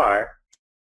 So far,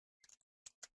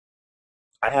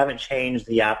 I haven't changed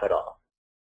the app at all.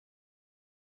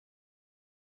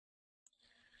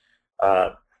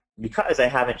 Because I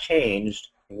haven't changed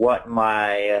what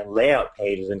my layout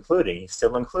page is including. It's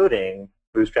still including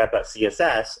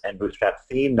bootstrap.css and bootstrap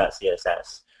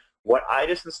theme.css. What I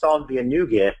just installed via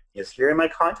NuGet is here in my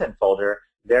content folder,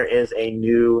 there is a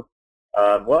new,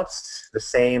 well, it's the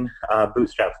same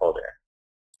Bootstrap folder.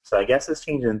 So I guess it's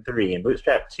changed in 3. In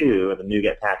Bootstrap 2, the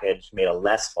NuGet package made a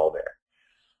less folder,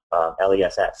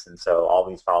 LESS, and so all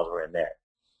these files were in there.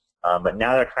 But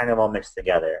now they're kind of all mixed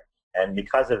together. And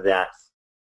because of that,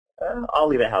 I'll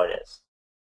leave it how it is.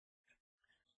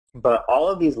 But all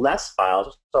of these less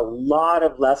files, there's a lot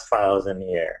of less files in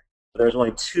here. There's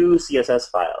only 2 CSS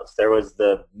files. There was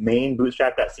the main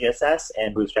bootstrap.css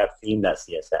and bootstrap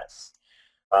theme.css.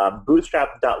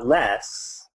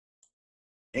 Bootstrap.less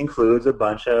includes a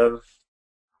bunch of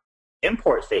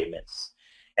import statements.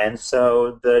 And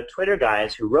so the Twitter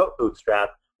guys who wrote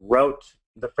Bootstrap wrote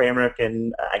the framework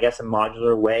in, I guess, a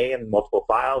modular way in multiple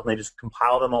files, and they just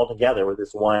compiled them all together with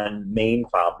this one main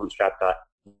file,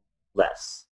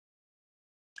 bootstrap.less.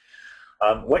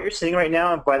 What you're seeing right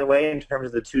now, by the way, in terms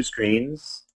of the 2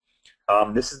 screens,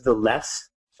 this is the less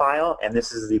file, and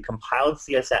this is the compiled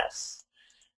CSS.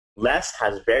 Less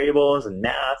has variables and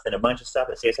math and a bunch of stuff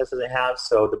that CSS doesn't have,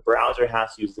 so the browser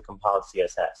has to use the compiled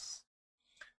CSS.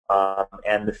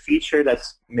 And the feature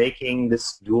that's making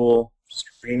this dual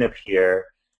screen up here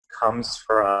comes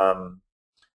from,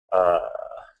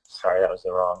 sorry, that was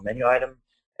the wrong menu item,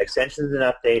 Extensions and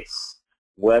Updates,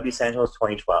 Web Essentials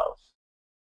 2012.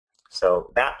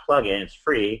 So that plugin is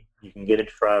free. You can get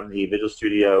it from the Visual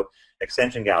Studio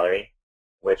Extension Gallery,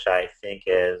 which I think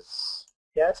is,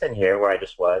 yeah, it's in here where I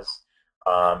just was.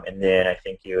 And then I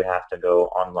think you have to go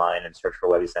online and search for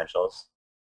Web Essentials.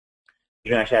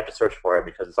 You don't actually have to search for it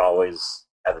because it's always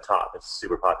at the top. It's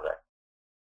super popular.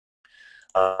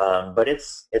 But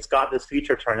it's got this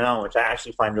feature turned on, which I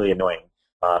actually find really annoying.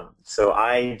 So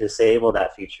I disable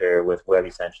that feature with Web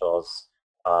Essentials.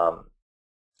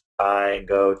 I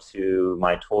go to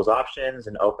my Tools options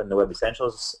and open the Web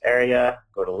Essentials area,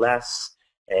 go to Less,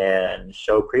 and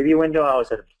Show Preview Window. I always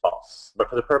set it to false. But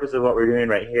for the purpose of what we're doing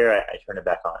right here, I turn it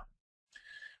back on.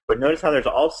 But notice how there's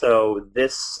also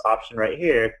this option right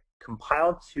here,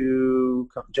 compile to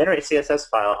generate CSS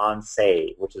file on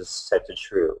save, which is set to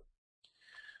true.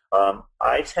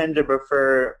 I tend to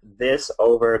prefer this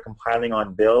over compiling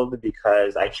on build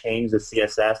because I change the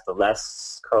CSS, the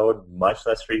less code, much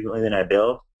less frequently than I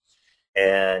build.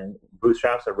 And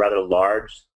Bootstrap's a rather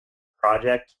large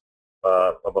project,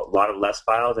 a lot of less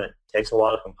files, and it takes a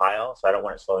while to compile, so I don't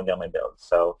want it slowing down my build.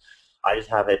 So I just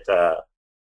have it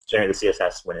generate the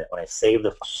CSS when I save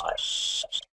the file.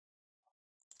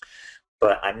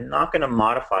 But I'm not going to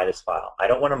modify this file. I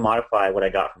don't want to modify what I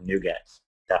got from NuGet.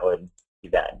 That would be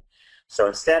bad. So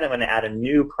instead, I'm going to add a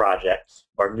new project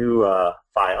or new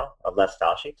file, a less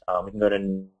style sheet. We can go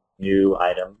to New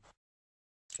Item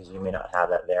because you may not have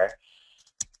that there.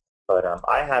 But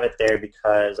I have it there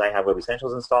because I have Web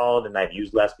Essentials installed, and I've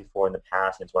used less before in the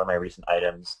past. And it's one of my recent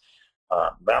items.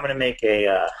 But I'm going to make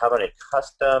a, how about a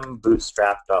custom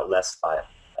bootstrap.less file.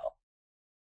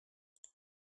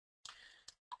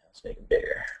 Let's make it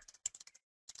bigger.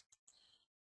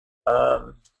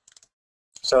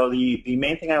 So the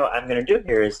main thing I'm going to do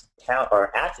here is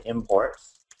at import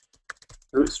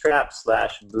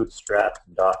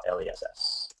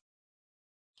bootstrap/bootstrap.less.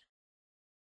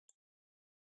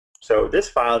 So this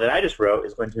file that I just wrote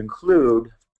is going to include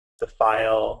the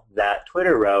file that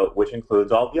Twitter wrote, which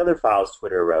includes all the other files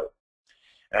Twitter wrote.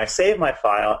 And I save my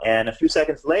file, and a few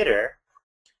seconds later,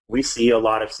 we see a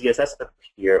lot of CSS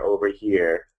appear over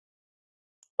here.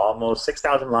 Almost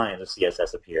 6,000 lines of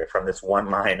CSS appear from this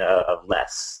one line of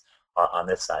less on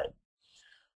this side.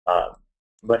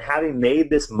 But having made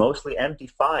this mostly empty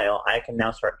file, I can now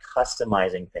start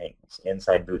customizing things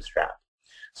inside Bootstrap.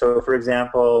 So for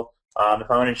example,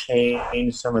 if I want to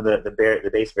change some of the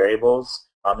base variables,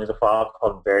 there's a file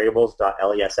called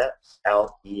variables.less,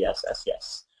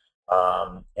 yes.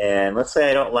 And let's say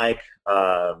I don't like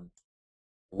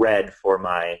red for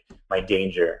my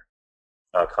danger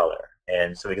color.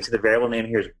 And so we can see the variable name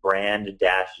here is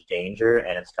brand-danger,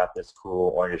 and it's got this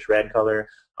cool orangish-red color.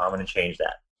 I'm going to change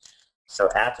that. So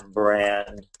at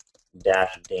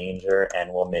brand-danger,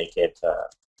 and we'll make it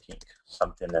pink,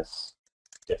 something that's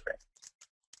different.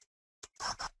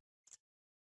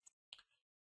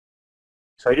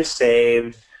 So I just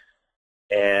saved,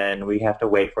 and we have to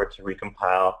wait for it to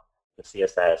recompile the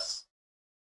CSS.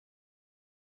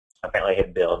 Apparently I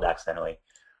hit build accidentally.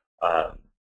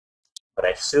 But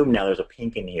I assume now there's a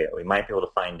pink in here. We might be able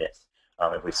to find it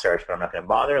if we search, but I'm not going to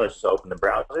bother. Let's just open the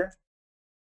browser.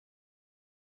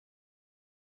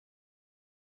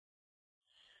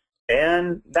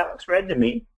 And that looks red to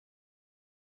me.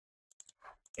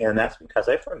 And that's because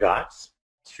I forgot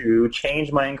to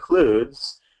change my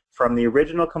includes from the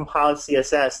original compiled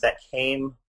CSS that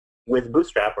came with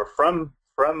Bootstrap, or from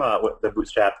the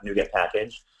Bootstrap NuGet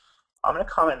package. I'm going to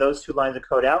comment those 2 lines of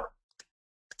code out,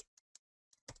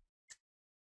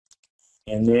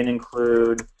 and then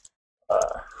include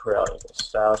rel equals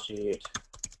style sheet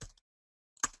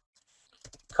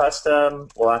custom.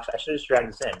 Well, actually, I should just drag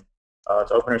this in.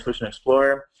 Let's open our Solution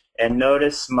Explorer, and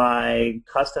notice my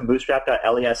custom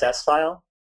bootstrap.less file.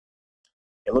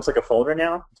 It looks like a folder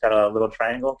now. It's got a little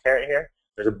triangle caret here.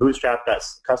 There's a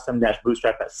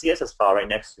custom-bootstrap.css file right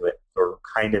next to it, or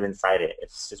kind of inside it.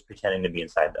 It's just pretending to be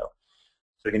inside, though.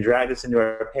 So we can drag this into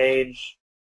our page,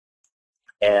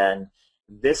 and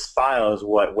this file is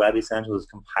what Web Essentials is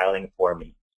compiling for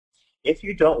me. If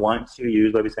you don't want to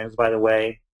use Web Essentials, by the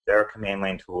way, there are command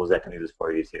line tools that can do this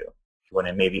for you, too. If you want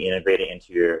to maybe integrate it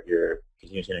into your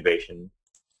continuous integration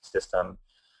system,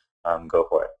 go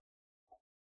for it.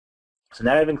 So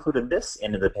now I've included this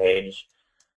into the page.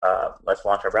 Let's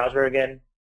launch our browser again.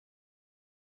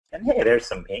 And hey, there's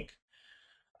some pink.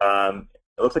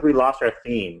 It looks like we lost our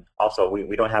theme. Also,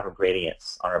 we don't have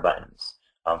gradients on our buttons.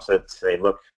 So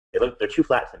they're too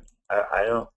flat to me. I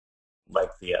don't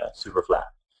like the super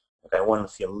flat. Okay, I want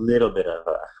to see a little bit of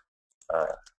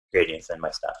gradients in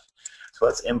my stuff. So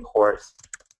let's import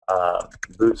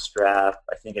Bootstrap.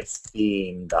 I think it's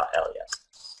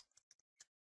theme.ls.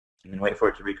 And then wait for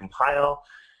it to recompile.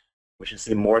 We should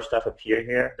see more stuff appear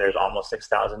here. There's almost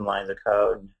 6,000 lines of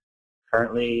code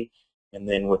currently. And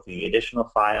then with the additional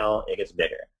file, it gets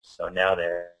bigger. So now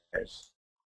there's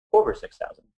over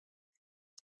 6,000.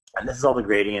 And this is all the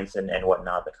gradients and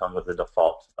whatnot that come with the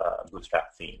default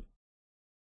Bootstrap theme.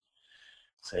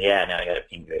 So yeah, now I got a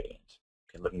pink gradient.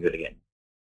 Okay, looking good again.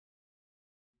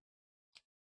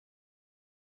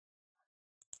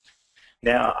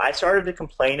 Now, I started to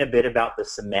complain a bit about the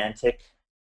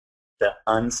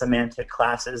unsemantic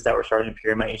classes that were starting to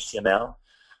appear in my HTML.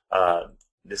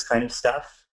 This kind of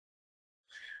stuff,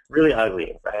 really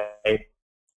ugly, right?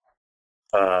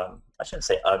 I shouldn't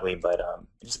say ugly, but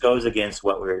it just goes against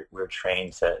what we're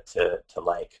trained to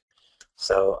like.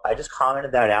 So I just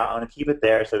commented that out. I want to keep it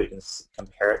there so we can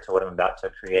compare it to what I'm about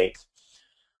to create.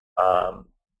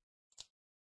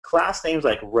 Class names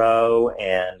like row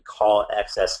and call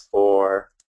XS4,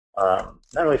 not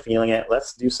really feeling it.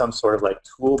 Let's do some sort of like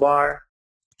toolbar.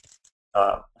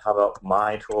 How about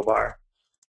my toolbar?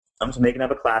 I'm just making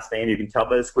up a class name. You can tell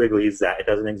by the squigglies that it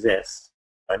doesn't exist.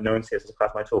 Unknown CSS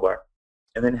class my toolbar.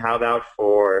 And then how about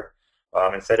for,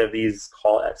 instead of these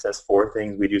call XS4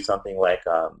 things, we do something like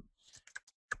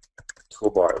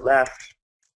toolbar left,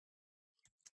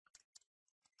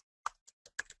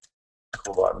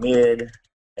 toolbar mid,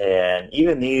 and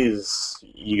even these,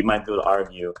 you might be able to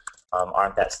argue,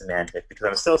 aren't that semantic because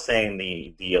I'm still saying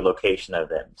the location of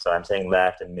them. So I'm saying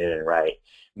left and mid and right.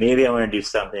 Maybe I want to do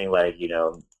something like,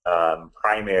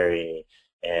 primary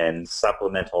and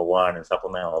supplemental 1 and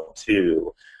supplemental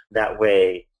 2. That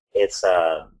way it's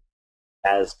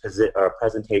as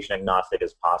presentation agnostic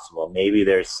as possible. Maybe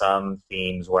there's some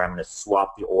themes where I'm going to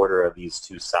swap the order of these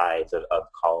two sides of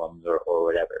columns or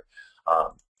whatever.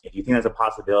 If you think that's a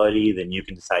possibility, then you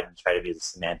can decide to try to be as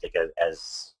semantic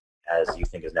as you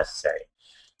think is necessary.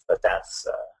 But that's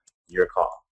your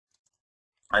call.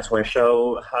 I just want to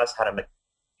show us how to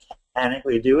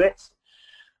mechanically do it.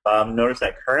 Notice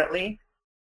that currently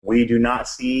we do not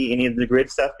see any of the grid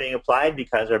stuff being applied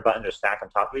because our buttons are stacked on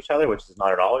top of each other, which is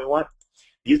not at all what we want.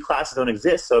 These classes don't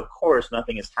exist, so of course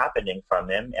nothing is happening from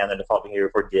them, and the default behavior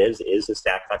for divs is to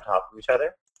stack on top of each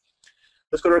other.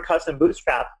 Let's go to our custom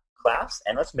Bootstrap class,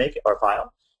 and let's make our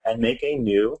file and make a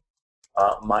new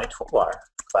my toolbar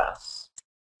class.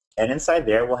 And inside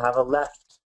there we'll have a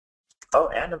left. Oh,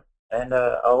 oh,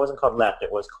 it wasn't called left,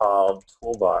 it was called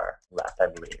toolbar left, I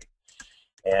believe.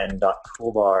 And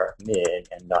 .toolbar mid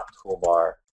and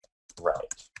 .toolbar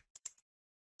right.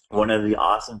 One of the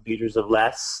awesome features of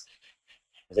less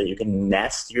is that you can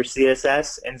nest your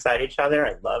CSS inside each other.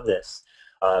 I love this.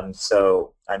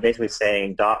 So I'm basically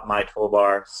saying my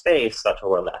toolbar space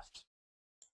toolbar left,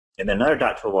 and then another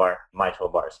toolbar my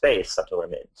toolbar space toolbar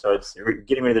mid. So it's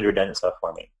getting rid of the redundant stuff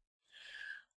for me.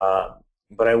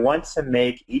 But I want to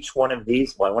make each one of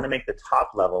these. Well, I want to make the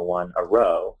top level one a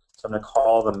row. So I'm going to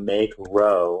call the make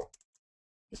row.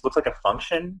 This looks like a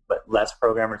function, but less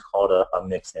programmers call it a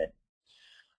mix-in.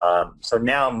 So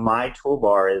now my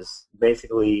toolbar is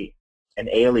basically an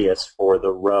alias for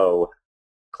the row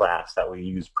class that we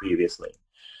used previously.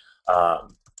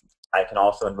 I can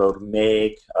also invoke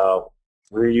make.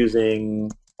 We're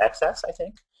using XS, I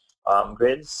think,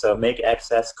 grids. So make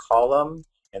XS column,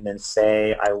 and then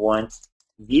say I want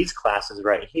these classes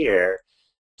right here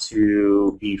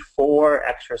to be 4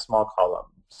 extra small columns.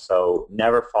 So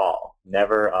never fall,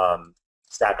 never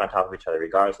stack on top of each other,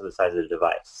 regardless of the size of the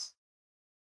device.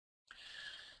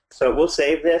 So we'll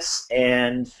save this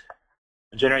and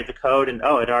generate the code, and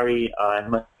oh, it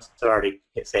must have already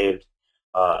hit saved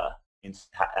out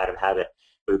of habit.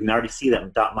 But we can already see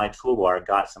that my toolbar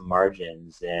got some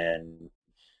margins, and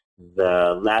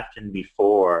the left and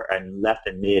before, and left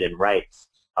and mid and right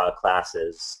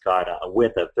classes got a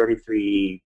width of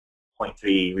 33.3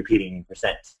 repeating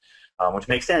percent, which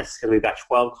makes sense because we've got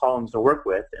 12 columns to work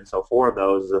with, and so 4 of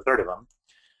those is a third of them.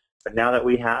 But now that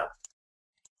we have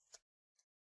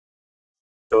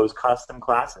those custom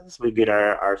classes, we get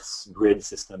our grid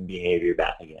system behavior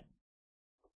back again.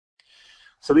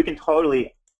 So we can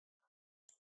totally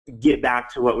get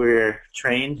back to what we were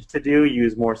trained to do,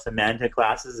 use more semantic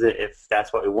classes if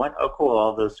that's what we want. Oh, cool,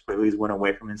 all those squigglies went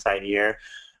away from inside here.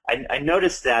 I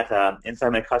noticed that inside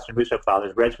my custom Bootstrap file,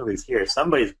 there's red squigglies here.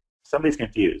 Somebody's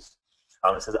confused.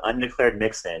 It says undeclared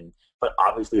mix-in, but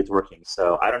obviously it's working.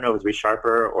 So I don't know if it's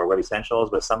ReSharper or Web Essentials,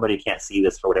 but somebody can't see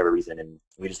this for whatever reason, and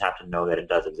we just have to know that it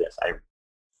does exist.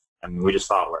 I mean, we just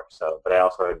saw it work. So, but I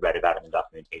also had read about it in the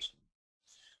documentation.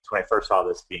 So when I first saw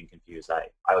this being confused, I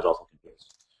was also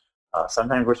confused.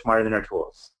 Sometimes we're smarter than our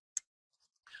tools.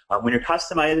 When you're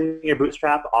customizing your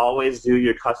Bootstrap, always do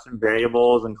your custom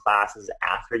variables and classes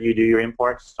after you do your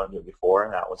imports. Don't do it before.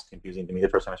 That was confusing to me the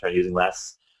first time I started using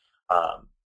less.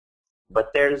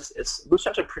 But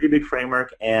Bootstrap's a pretty big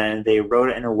framework, and they wrote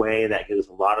it in a way that gives us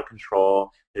a lot of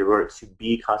control. They wrote it to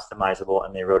be customizable,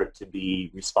 and they wrote it to be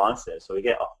responsive. So we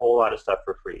get a whole lot of stuff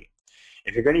for free.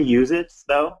 If you're going to use it,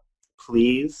 though,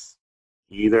 please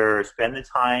either spend the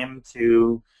time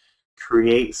to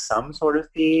create some sort of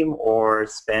theme or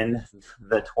spend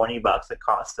the 20 bucks it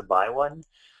costs to buy one.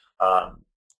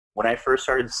 When I first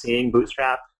started seeing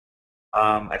Bootstrap,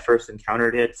 I first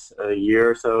encountered it a year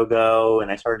or so ago,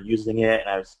 and I started using it, and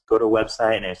I go to a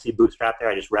website and I see Bootstrap there.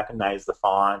 I just recognized the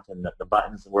font, and the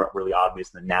buttons weren't really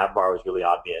obvious, and the nav bar was really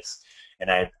obvious.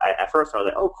 And at first I was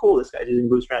like, oh cool, this guy's using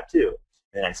Bootstrap too.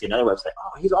 And then I see another website,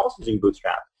 oh, he's also using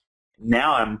Bootstrap.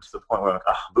 Now I'm to the point where I'm like,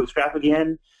 oh, Bootstrap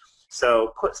again?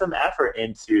 So put some effort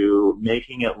into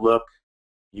making it look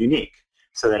unique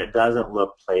so that it doesn't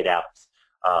look played out.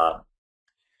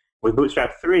 With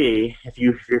Bootstrap 3, if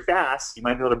you're fast, you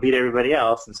might be able to beat everybody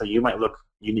else, and so you might look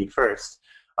unique first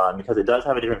because it does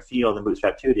have a different feel than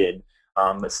Bootstrap 2 did.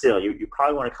 But still, you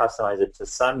probably want to customize it to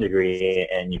some degree,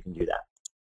 and you can do that.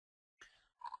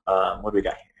 What do we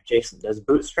got here? Jason, does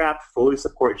Bootstrap fully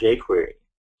support jQuery?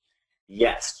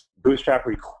 Yes, Bootstrap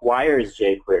requires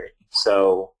jQuery,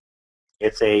 so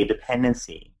it's a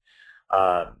dependency.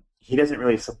 He doesn't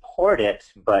really support it,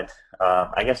 but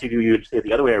I guess you would say it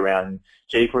the other way around.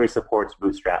 jQuery supports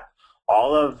Bootstrap.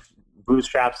 All of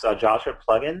Bootstrap's JavaScript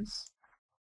plugins,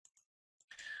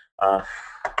 my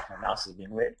mouse is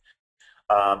being weird.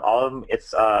 All of them,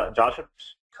 it's JavaScript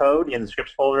code in the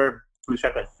scripts folder,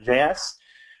 bootstrap.js.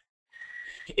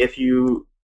 if you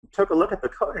took a look at the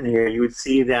code in here, you would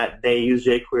see that they use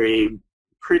jQuery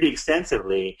pretty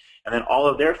extensively, and then all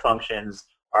of their functions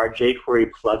are jQuery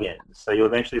plugins. So you'll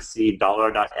eventually see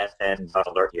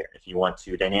 $.fn.alert here if you want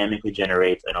to dynamically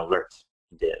generate an alert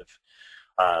div.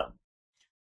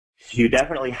 You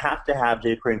definitely have to have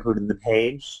jQuery included in the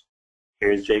page.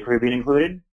 Here's jQuery being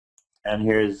included, and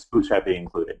here's Bootstrap being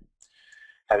included.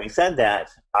 Having said that,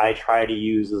 I try to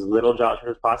use as little JavaScript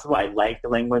as possible. I like the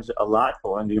language a lot,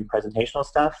 but when I'm doing presentational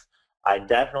stuff, I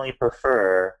definitely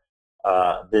prefer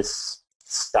this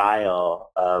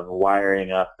style of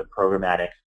wiring up the programmatic,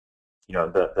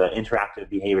 the interactive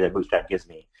behavior that Bootstrap gives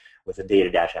me with the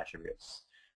data dash attributes.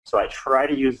 So I try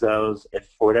to use those. If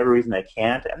for whatever reason I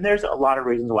can't, and there's a lot of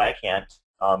reasons why I can't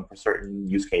for certain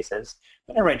use cases,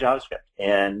 then I write JavaScript.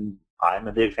 And I'm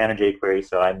a big fan of jQuery,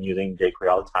 so I'm using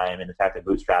jQuery all the time. And the fact that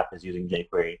Bootstrap is using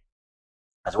jQuery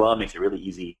as well makes it really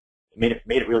easy. It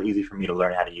made it really easy for me to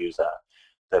learn how to use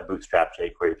the Bootstrap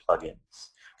jQuery plugins. So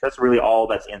that's really all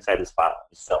that's inside this file.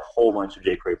 It's a whole bunch of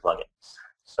jQuery plugins.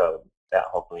 So that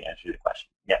hopefully answers your question.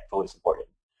 Yeah, fully supported,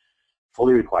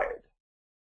 fully required.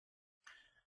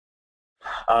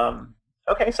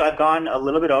 Okay, so I've gone a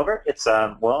little bit over. It's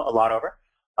well, a lot over.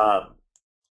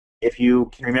 If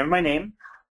you can remember my name,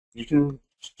 you can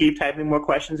keep typing more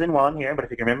questions in while I'm here, but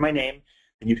if you can remember my name,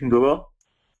 then you can Google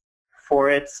for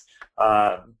it.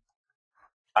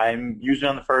 I'm usually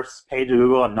on the first page of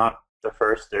Google. I'm not the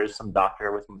first. There's some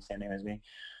doctor with the same name as me.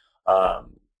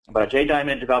 But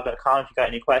jdiamond@develop.com if you've got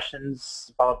any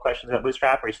questions, follow-up questions about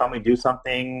Bootstrap, or you saw me do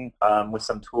something with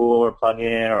some tool or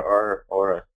plugin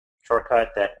or a shortcut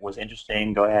that was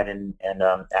interesting, go ahead and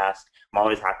ask. I'm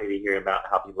always happy to hear about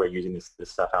how people are using this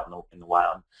stuff out in the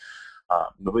wild.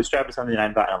 But Bootstrap is something that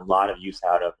I've gotten a lot of use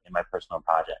out of in my personal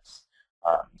projects.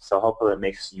 So hopefully it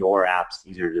makes your apps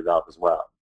easier to develop as well.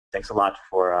 Thanks a lot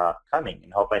for coming,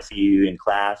 and hope I see you in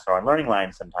class or on Learning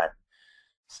Line sometime.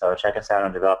 So check us out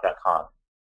on develop.com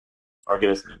or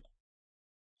give us an email.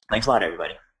 Thanks a lot,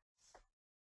 everybody.